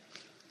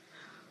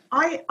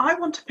 I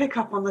want to pick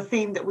up on the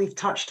theme that we've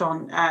touched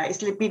on.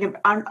 It's been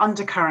an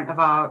undercurrent of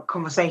our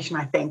conversation,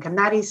 I think, and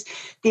that is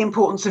the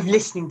importance of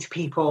listening to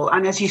people.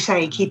 And as you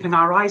say, keeping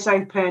our eyes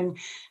open,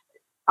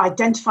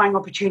 identifying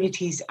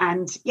opportunities,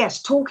 and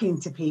yes, talking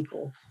to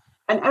people.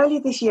 And earlier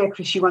this year,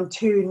 Chris, you won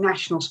 2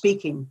 national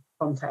speaking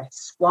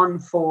contests, one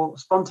for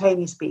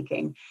spontaneous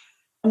speaking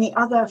and the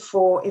other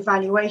for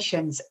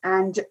evaluations.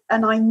 And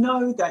I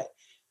know that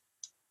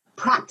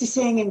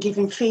practicing and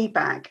giving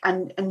feedback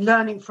and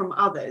learning from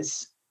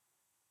others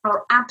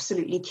are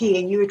absolutely key,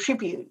 and you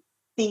attribute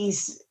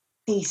these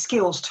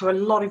skills to a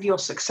lot of your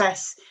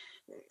success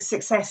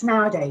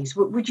nowadays.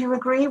 Would you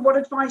agree? What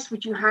advice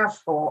would you have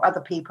for other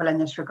people in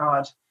this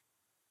regard?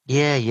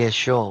 Yeah,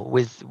 sure.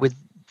 With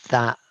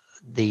that,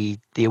 the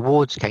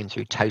awards came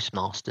through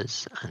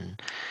Toastmasters,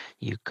 and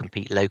you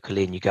compete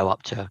locally and you go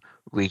up to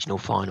regional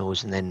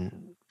finals and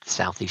then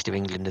southeast of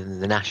England and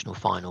then the national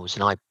finals.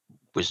 And I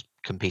was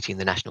competing in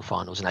the national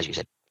finals, and as you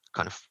said,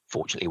 kind of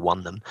fortunately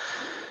won them.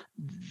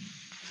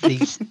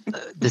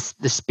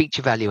 The speech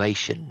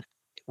evaluation,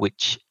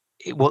 which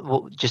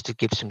what just to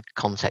give some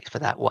context for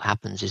that, what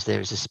happens is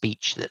there is a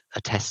speech that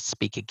a test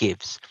speaker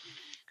gives,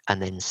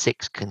 and then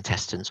 6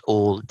 contestants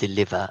all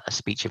deliver a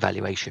speech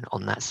evaluation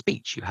on that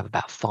speech. You have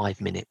about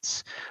 5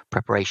 minutes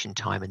preparation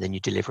time, and then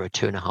you deliver a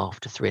 2.5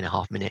 to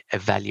 3.5 minute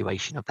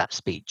evaluation of that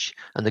speech.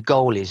 And the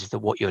goal is that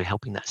what you're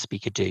helping that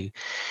speaker do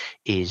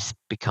is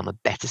become a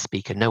better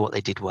speaker, know what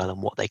they did well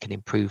and what they can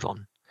improve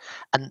on.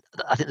 And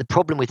I think the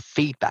problem with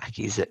feedback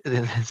is that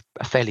there's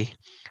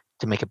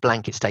to make a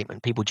blanket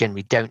statement, people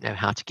generally don't know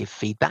how to give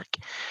feedback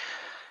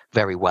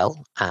very well.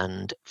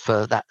 And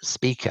for that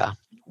speaker,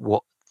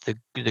 what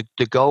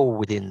the goal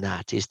within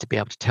that is to be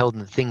able to tell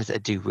them the things that they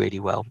do really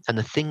well and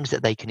the things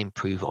that they can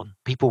improve on.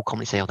 People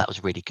commonly say, "Oh, that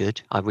was really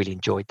good. I really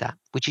enjoyed that,"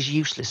 which is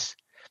useless.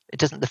 It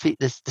doesn't.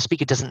 The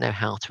speaker doesn't know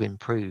how to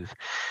improve,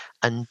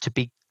 and to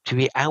be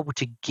able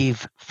to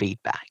give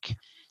feedback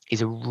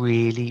is a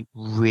really,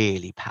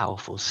 really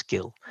powerful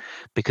skill,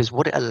 because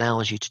what it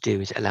allows you to do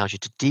is it allows you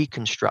to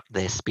deconstruct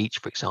their speech,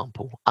 for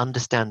example,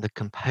 understand the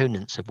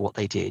components of what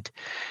they did,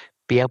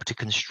 be able to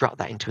construct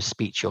that into a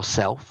speech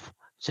yourself.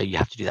 So you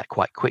have to do that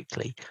quite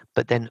quickly.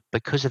 But then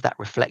because of that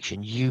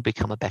reflection, you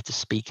become a better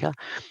speaker.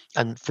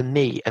 And for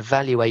me,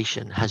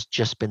 evaluation has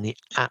just been the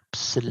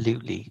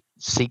absolutely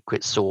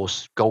secret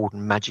sauce,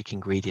 golden magic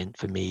ingredient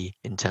for me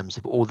in terms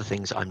of all the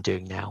things I'm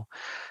doing now.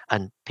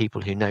 And people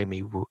who know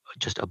me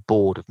just are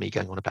bored of me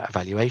going on about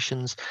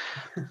evaluations.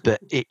 But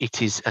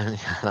it is, and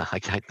I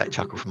take that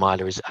chuckle from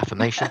Isla as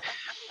affirmation,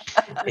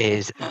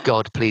 is,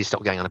 God, please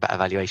stop going on about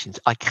evaluations.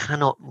 I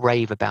cannot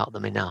rave about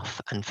them enough.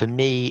 And for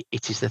me,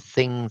 it is the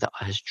thing that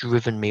has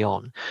driven me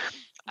on.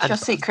 It's your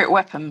secret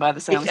weapon by the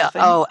sounds of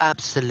things. Oh,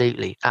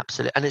 absolutely.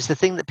 Absolutely. And it's the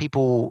thing that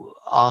people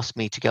ask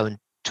me to go and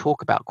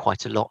talk about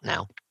quite a lot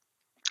now.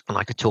 And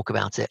I could talk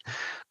about it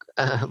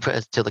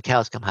till the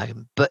cows come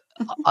home. But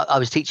I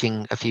was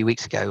teaching a few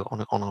weeks ago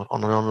on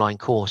an online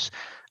course.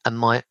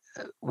 And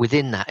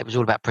within that, it was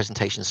all about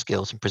presentation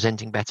skills and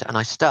presenting better. And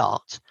I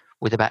start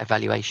with about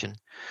evaluation.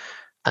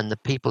 And the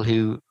people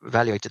who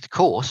evaluated the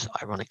course,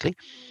 ironically,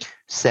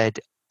 said,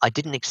 "I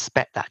didn't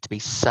expect that to be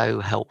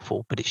so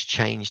helpful, but it's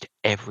changed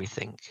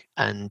everything."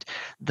 And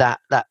that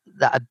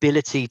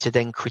ability to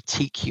then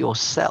critique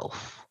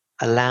yourself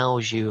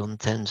allows you, in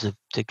terms of,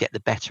 to get the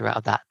better out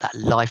of that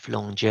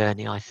lifelong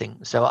journey, I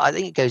think. So I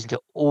think it goes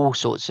into all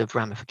sorts of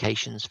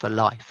ramifications for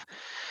life.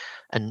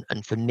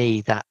 And for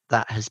me, that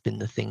has been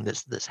the thing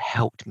that's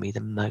helped me the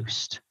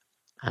most.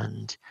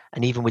 And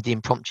even with the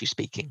impromptu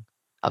speaking,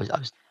 I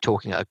was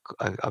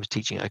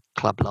teaching at a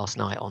club last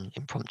night on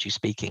impromptu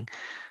speaking,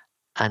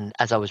 and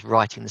as I was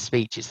writing the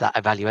speech, it's that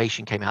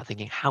evaluation came out,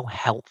 thinking, how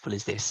helpful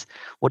is this?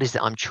 What is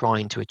it I'm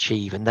trying to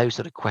achieve? And those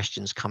sort of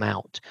questions come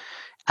out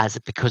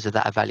because of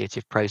that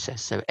evaluative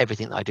process. So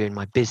everything that I do in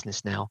my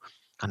business now,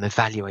 I'm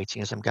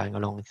evaluating as I'm going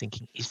along and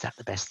thinking, is that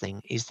the best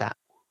thing? Is that,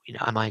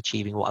 am I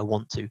achieving what I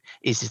want to?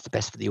 Is this the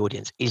best for the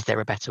audience? Is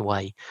there a better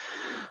way?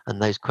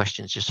 And those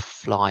questions just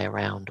fly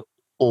around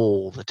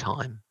all the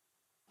time.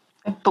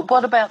 But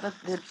what about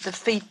the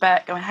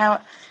feedback?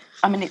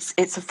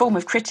 It's a form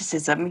of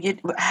criticism.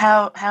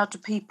 How do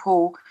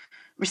people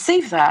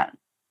receive that?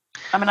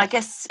 I mean, I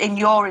guess in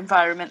your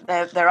environment,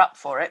 they're up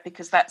for it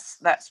because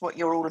that's what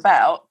you're all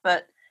about.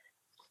 But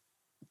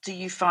do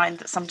you find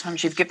that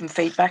sometimes you've given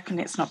feedback and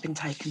it's not been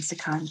taken so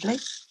kindly?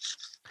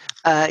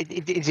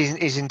 It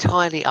is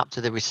entirely up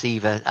to the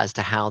receiver as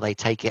to how they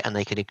take it, and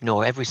they can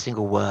ignore every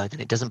single word,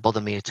 and it doesn't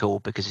bother me at all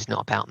because it's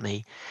not about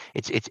me.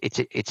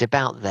 It's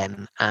about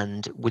them.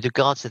 And with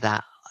regards to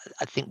that,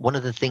 I think one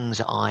of the things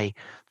that I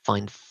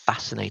find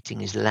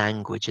fascinating is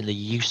language and the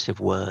use of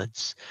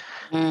words.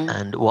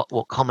 And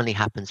what commonly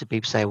happens is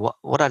people say,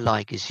 what I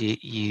like is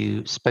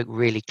you spoke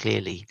really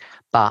clearly,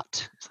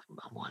 but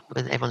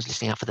everyone's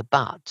listening out for the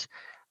but.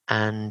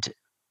 And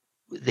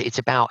it's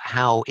about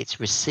how it's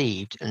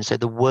received, and so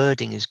the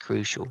wording is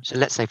crucial. So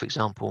let's say, for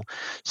example,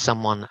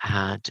 someone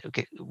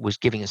was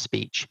giving a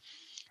speech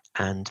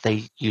and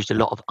they used a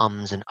lot of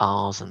ums and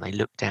ahs, and they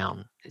looked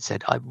down. It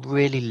said, "I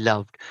really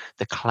loved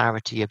the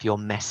clarity of your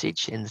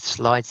message in the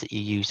slides that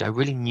you used. I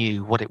really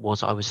knew what it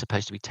was I was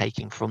supposed to be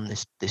taking from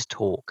this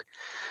talk."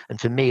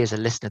 And for me as a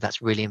listener,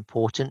 that's really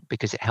important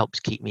because it helps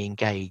keep me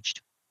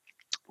engaged.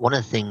 One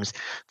of the things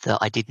that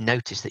I did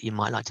notice that you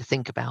might like to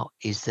think about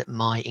is that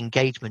my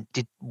engagement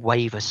did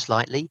waver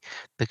slightly,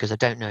 because I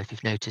don't know if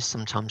you've noticed,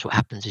 sometimes what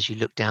happens is you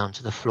look down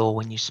to the floor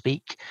when you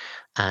speak.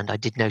 And I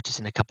did notice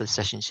in a couple of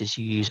sessions is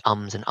you use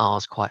ums and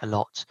ahs quite a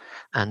lot.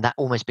 And that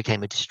almost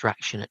became a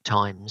distraction at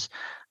times.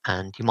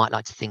 And you might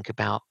like to think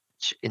about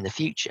in the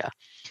future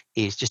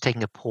is just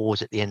taking a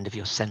pause at the end of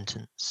your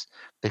sentence,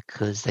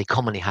 because they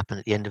commonly happen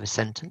at the end of a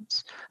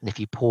sentence. And if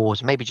you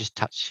pause, maybe just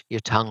touch your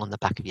tongue on the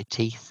back of your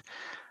teeth,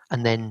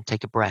 and then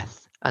take a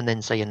breath, and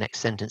then say your next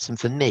sentence. And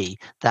for me,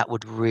 that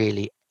would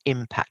really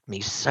impact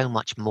me so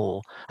much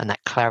more, and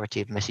that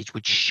clarity of message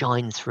would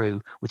shine through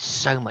with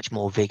so much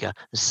more vigor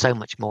and so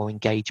much more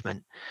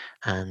engagement.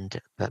 And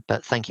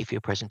but thank you for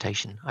your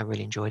presentation. I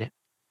really enjoyed it.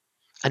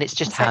 And it's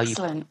just how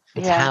excellent.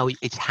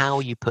 it's how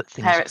you put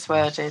things. How it's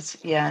worded.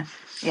 Yeah.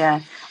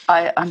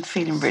 I'm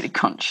feeling really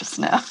conscious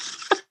now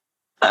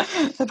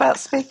about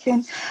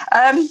speaking.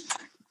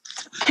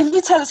 Can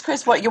you tell us,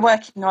 Chris, what you're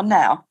working on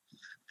now?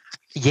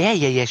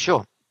 Yeah,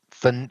 sure.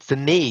 For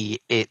me,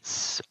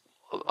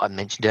 I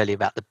mentioned earlier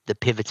about the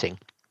pivoting.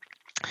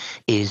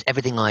 Is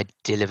everything I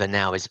deliver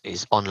now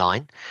is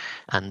online,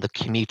 and the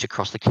commute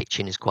across the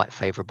kitchen is quite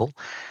favourable.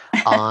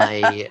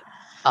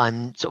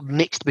 I'm sort of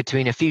mixed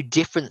between a few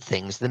different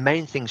things. The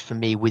main things for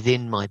me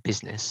within my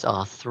business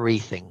are three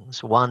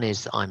things. One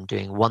is I'm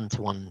doing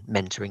one-to-one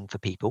mentoring for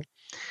people.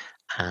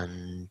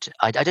 And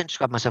I don't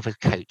describe myself as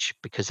a coach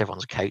because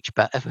everyone's a coach,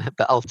 but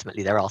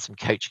ultimately there are some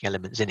coaching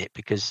elements in it,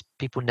 because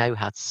people know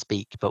how to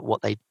speak, but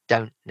what they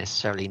don't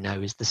necessarily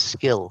know is the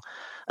skill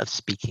of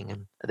speaking.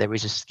 And there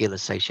is a skill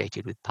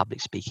associated with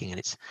public speaking, and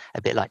it's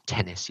a bit like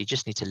tennis. You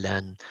just need to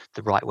learn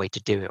the right way to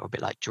do it, or a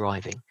bit like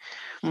driving.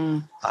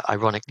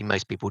 Ironically,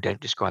 most people don't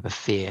describe a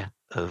fear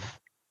of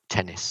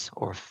tennis,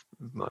 or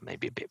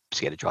maybe a bit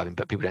scared of driving,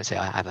 but people don't say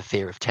I have a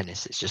fear of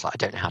tennis. It's just like I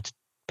don't know how to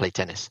play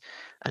tennis.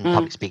 And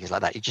public speaking is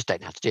like that. You just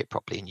don't know how to do it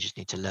properly, and you just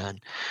need to learn.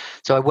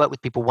 So I work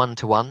with people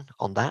one-to-one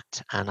on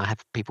that, and I have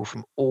people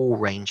from all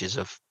ranges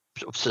of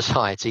sort of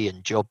society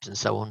and jobs and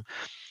so on.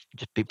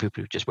 Just people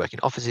who just work in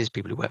offices,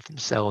 people who work for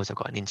themselves. I've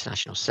got an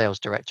international sales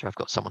director. I've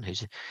got someone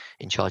who's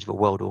in charge of a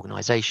world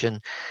organization.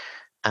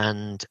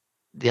 And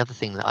the other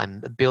thing that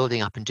I'm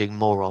building up and doing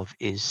more of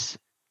is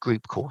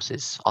group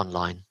courses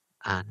online,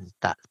 and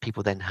that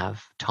people then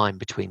have time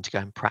between to go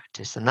and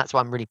practice. And that's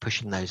why I'm really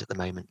pushing those at the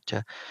moment,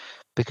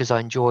 because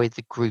I enjoy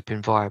the group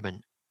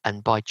environment.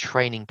 And by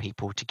training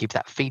people to give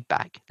that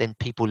feedback, then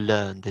people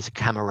learn. There's a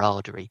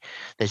camaraderie,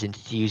 there's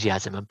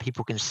enthusiasm, and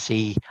people can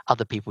see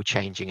other people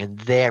changing, and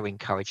they're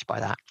encouraged by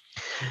that.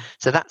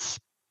 So that's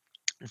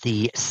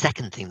the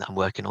second thing that I'm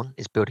working on,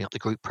 is building up the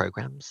group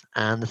programs.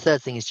 And the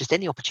third thing is just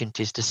any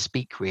opportunities to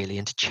speak, really,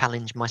 and to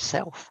challenge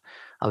myself.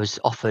 I was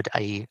offered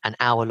an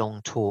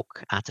hour-long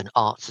talk at an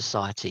art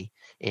society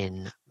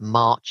in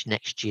March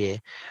next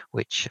year,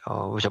 which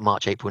was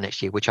March, April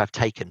next year, which I've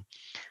taken.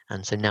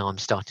 And so now I'm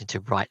starting to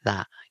write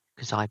that,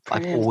 because I've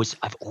always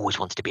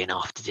wanted to be an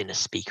after dinner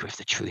speaker, if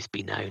the truth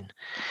be known.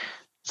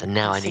 So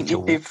now I need to.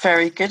 You'd be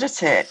very good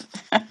at it.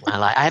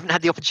 Well, I haven't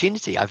had the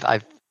opportunity.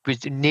 I've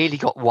nearly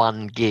got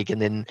one gig,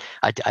 and then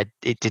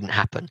it didn't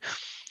happen.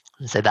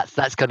 And so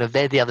that's kind of,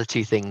 they're the other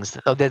two things.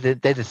 They're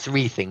the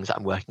three things that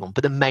I'm working on.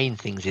 But the main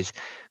things is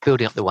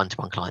building up the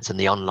one-to-one clients and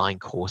the online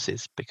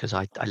courses, because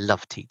I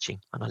love teaching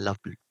and I love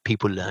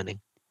people learning.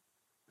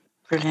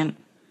 Brilliant.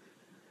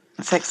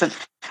 That's excellent.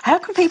 How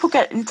can people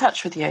get in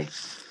touch with you?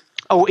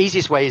 Oh,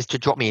 easiest way is to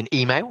drop me an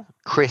email,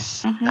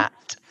 Chris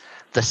at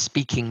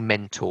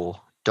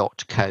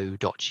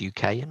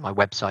thespeakingmentor.co.uk, and my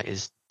website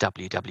is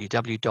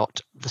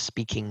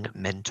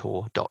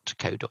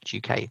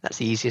www.thespeakingmentor.co.uk. That's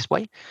the easiest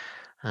way,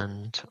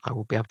 and I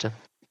will be able to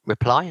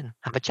reply and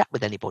have a chat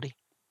with anybody.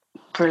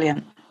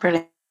 Brilliant.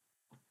 Well,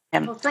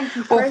 thank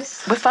you,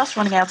 Chris. Well, we're fast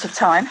running out of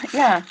time.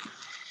 Yeah.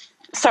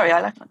 Sorry,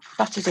 I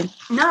butted in.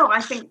 No,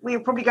 I think we're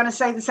probably going to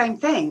say the same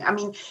thing. I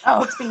mean,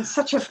 It's been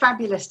such a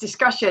fabulous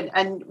discussion,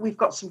 and we've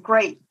got some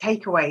great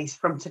takeaways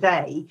from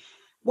today.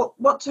 I'm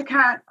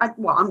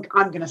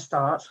going to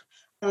start,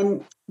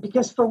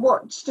 because for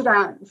what stood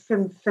out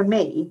for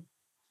me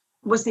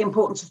was the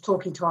importance of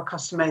talking to our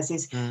customers.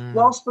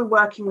 Whilst we're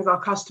working with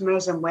our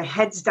customers and we're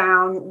heads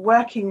down,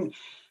 working,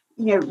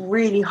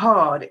 really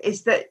hard,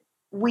 is that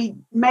we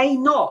may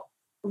not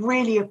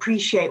really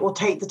appreciate or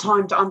take the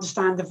time to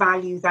understand the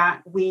value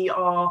that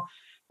we're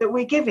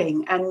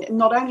giving. And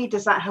not only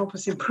does that help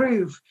us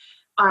improve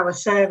our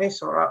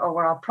service or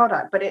our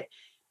product, but it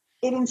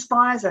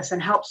inspires us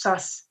and helps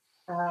us,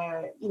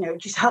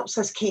 just helps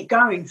us keep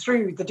going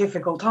through the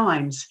difficult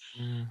times.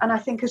 And I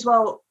think as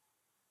well,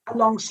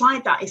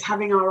 alongside that is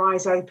having our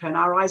eyes open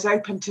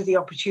to the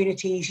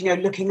opportunities,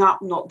 looking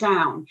up, not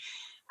down,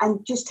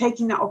 and just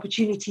taking that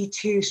opportunity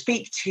to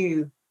speak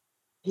to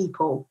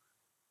people.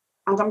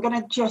 And I'm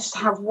going to just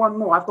have one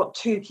more. I've got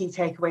two key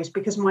takeaways,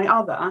 because my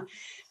other...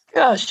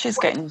 Gosh, she's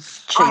getting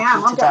cheeky today.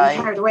 I'm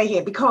getting carried away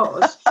here,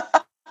 because...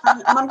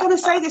 and I'm going to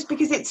say this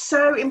because it's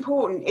so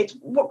important. It's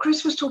what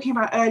Chris was talking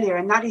about earlier,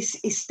 and that is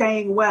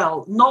staying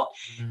well, not,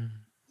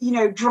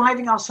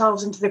 driving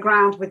ourselves into the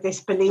ground with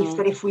this belief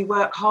that if we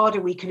work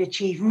harder, we can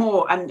achieve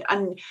more. And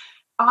I'm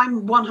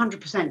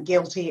 100%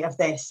 guilty of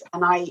this.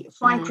 And I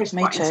find Chris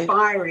quite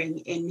inspiring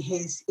in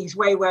his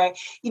way where,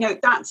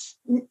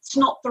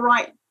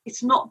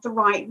 it's not the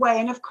right way.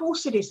 And of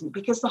course it isn't,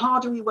 because the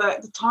harder we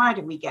work, the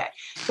tireder we get,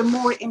 the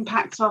more it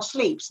impacts our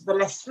sleep, so the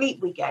less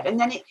sleep we get. And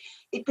then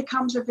it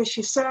becomes a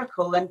vicious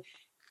circle. And,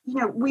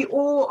 we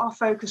all are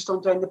focused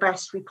on doing the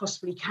best we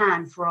possibly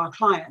can for our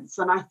clients.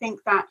 And I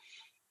think that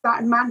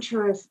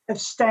mantra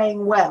of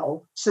staying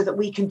well so that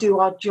we can do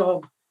our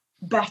job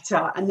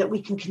better and that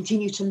we can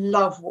continue to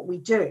love what we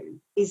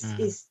do is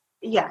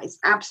it's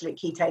absolute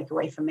key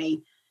takeaway for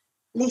me.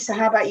 Lisa,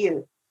 how about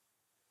you?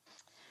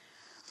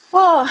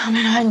 Well,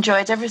 I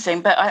enjoyed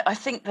everything, but I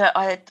think that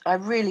I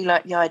really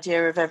like the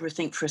idea of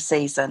everything for a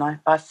season.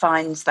 I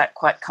find that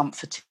quite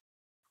comforting,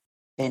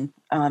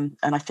 and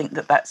I think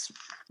that that's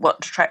what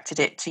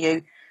attracted it to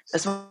you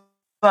as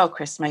well,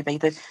 Chris, maybe,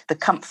 the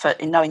comfort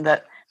in knowing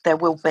that there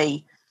will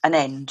be an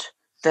end,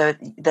 there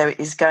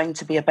is going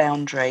to be a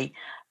boundary.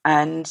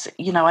 And,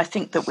 I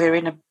think that we're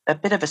in a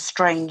bit of a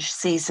strange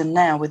season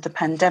now with the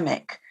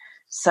pandemic.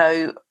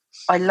 So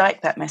I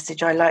like that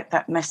message. I like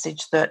that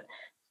message that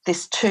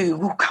this too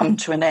will come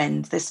to an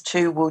end. This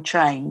too will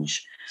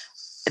change.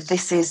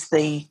 This is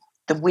the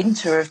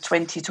winter of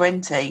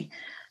 2020.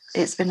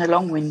 It's been a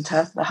long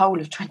winter, the whole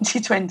of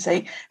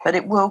 2020, but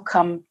it will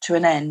come to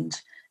an end.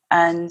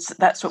 And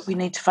that's what we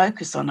need to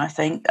focus on, I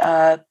think.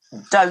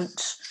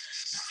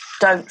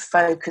 Don't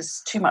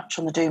focus too much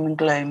on the doom and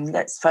gloom.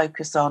 Let's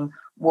focus on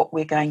what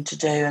we're going to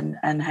do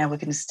and how we're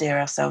going to steer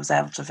ourselves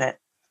out of it.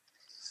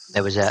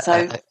 There was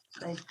sorry.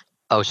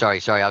 I was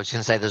going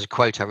to say there's a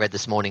quote I read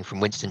this morning from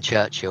Winston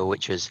Churchill,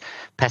 which was,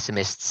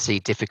 pessimists see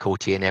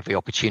difficulty in every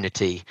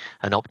opportunity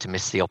and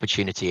optimists see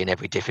opportunity in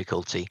every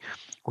difficulty,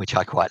 which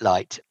I quite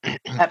liked.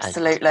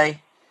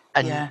 Absolutely.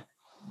 and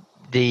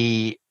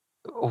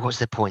what's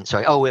the point?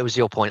 Sorry. Oh, it was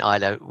your point,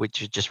 Isla,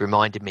 which just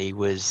reminded me,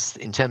 was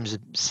in terms of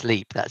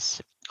sleep.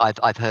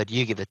 I've heard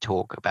you give a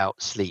talk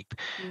about sleep,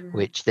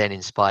 which then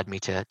inspired me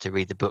to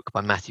read the book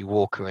by Matthew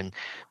Walker, and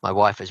my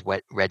wife has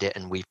read it,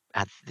 and we've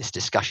had this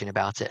discussion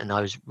about it. And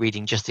I was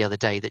reading just the other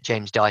day that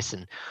James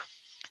Dyson,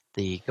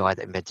 the guy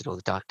that invented all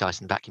the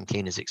Dyson vacuum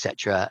cleaners,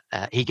 etc.,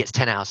 he gets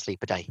 10 hours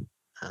sleep a day,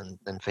 and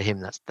for him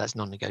that's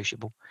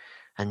non-negotiable.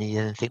 And you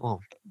then think,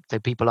 well, so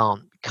people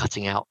aren't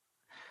cutting out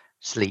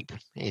sleep,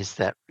 is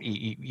that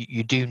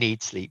you do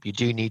need sleep, you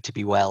do need to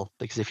be well,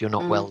 because if you're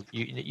not well,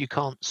 you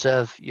can't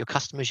serve your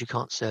customers, you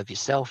can't serve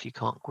yourself, you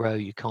can't grow,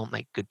 you can't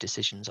make good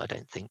decisions, I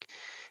don't think,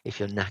 if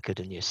you're knackered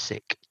and you're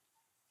sick.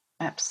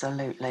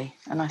 Absolutely.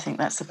 And I think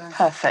that's a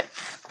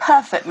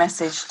perfect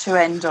message to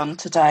end on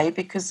today,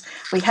 because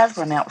we have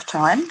run out of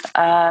time.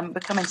 We're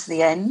coming to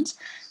the end,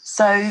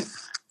 so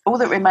all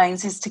that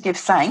remains is to give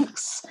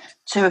thanks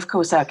to, of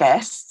course, our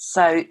guests.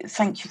 So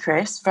thank you,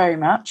 Chris, very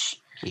much.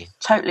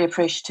 Totally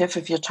appreciative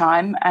of your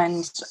time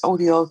and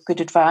all your good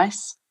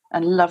advice,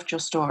 and loved your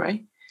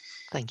story.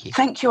 Thank you.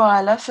 Thank you,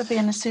 Isla, for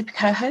being a super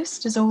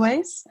co-host as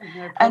always.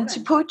 No, and to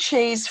Paul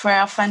Cheese for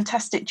our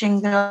fantastic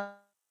jingle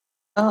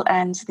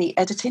and the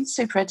editing,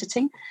 super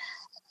editing.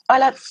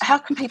 Isla, how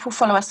can people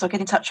follow us or get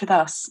in touch with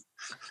us?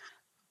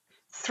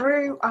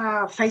 Through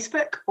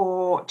Facebook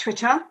or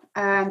Twitter,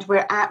 and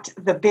we're at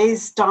the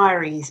Biz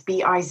Diaries,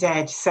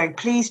 BIZ. So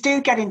please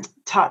do get in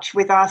touch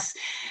with us.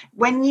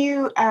 When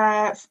you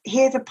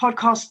hear the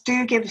podcast,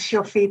 do give us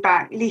your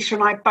feedback. Lisa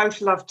and I both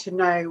love to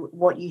know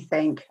what you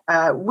think.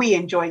 We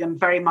enjoy them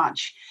very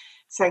much.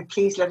 So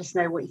please let us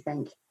know what you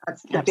think.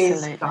 That's the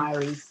Biz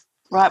Diaries.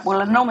 Right, well,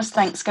 enormous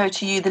thanks go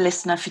to you, the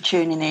listener, for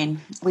tuning in.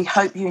 We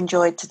hope you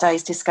enjoyed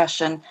today's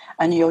discussion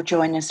and you'll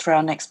join us for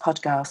our next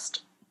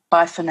podcast.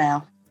 Bye for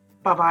now.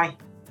 Bye-bye.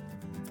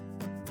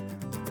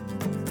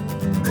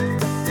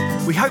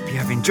 We hope you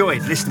have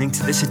enjoyed listening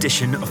to this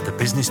edition of the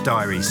Business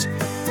Diaries.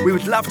 We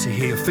would love to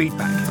hear your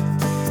feedback.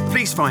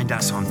 Please find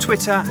us on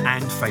Twitter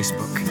and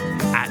Facebook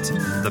at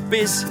the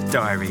Biz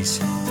Diaries.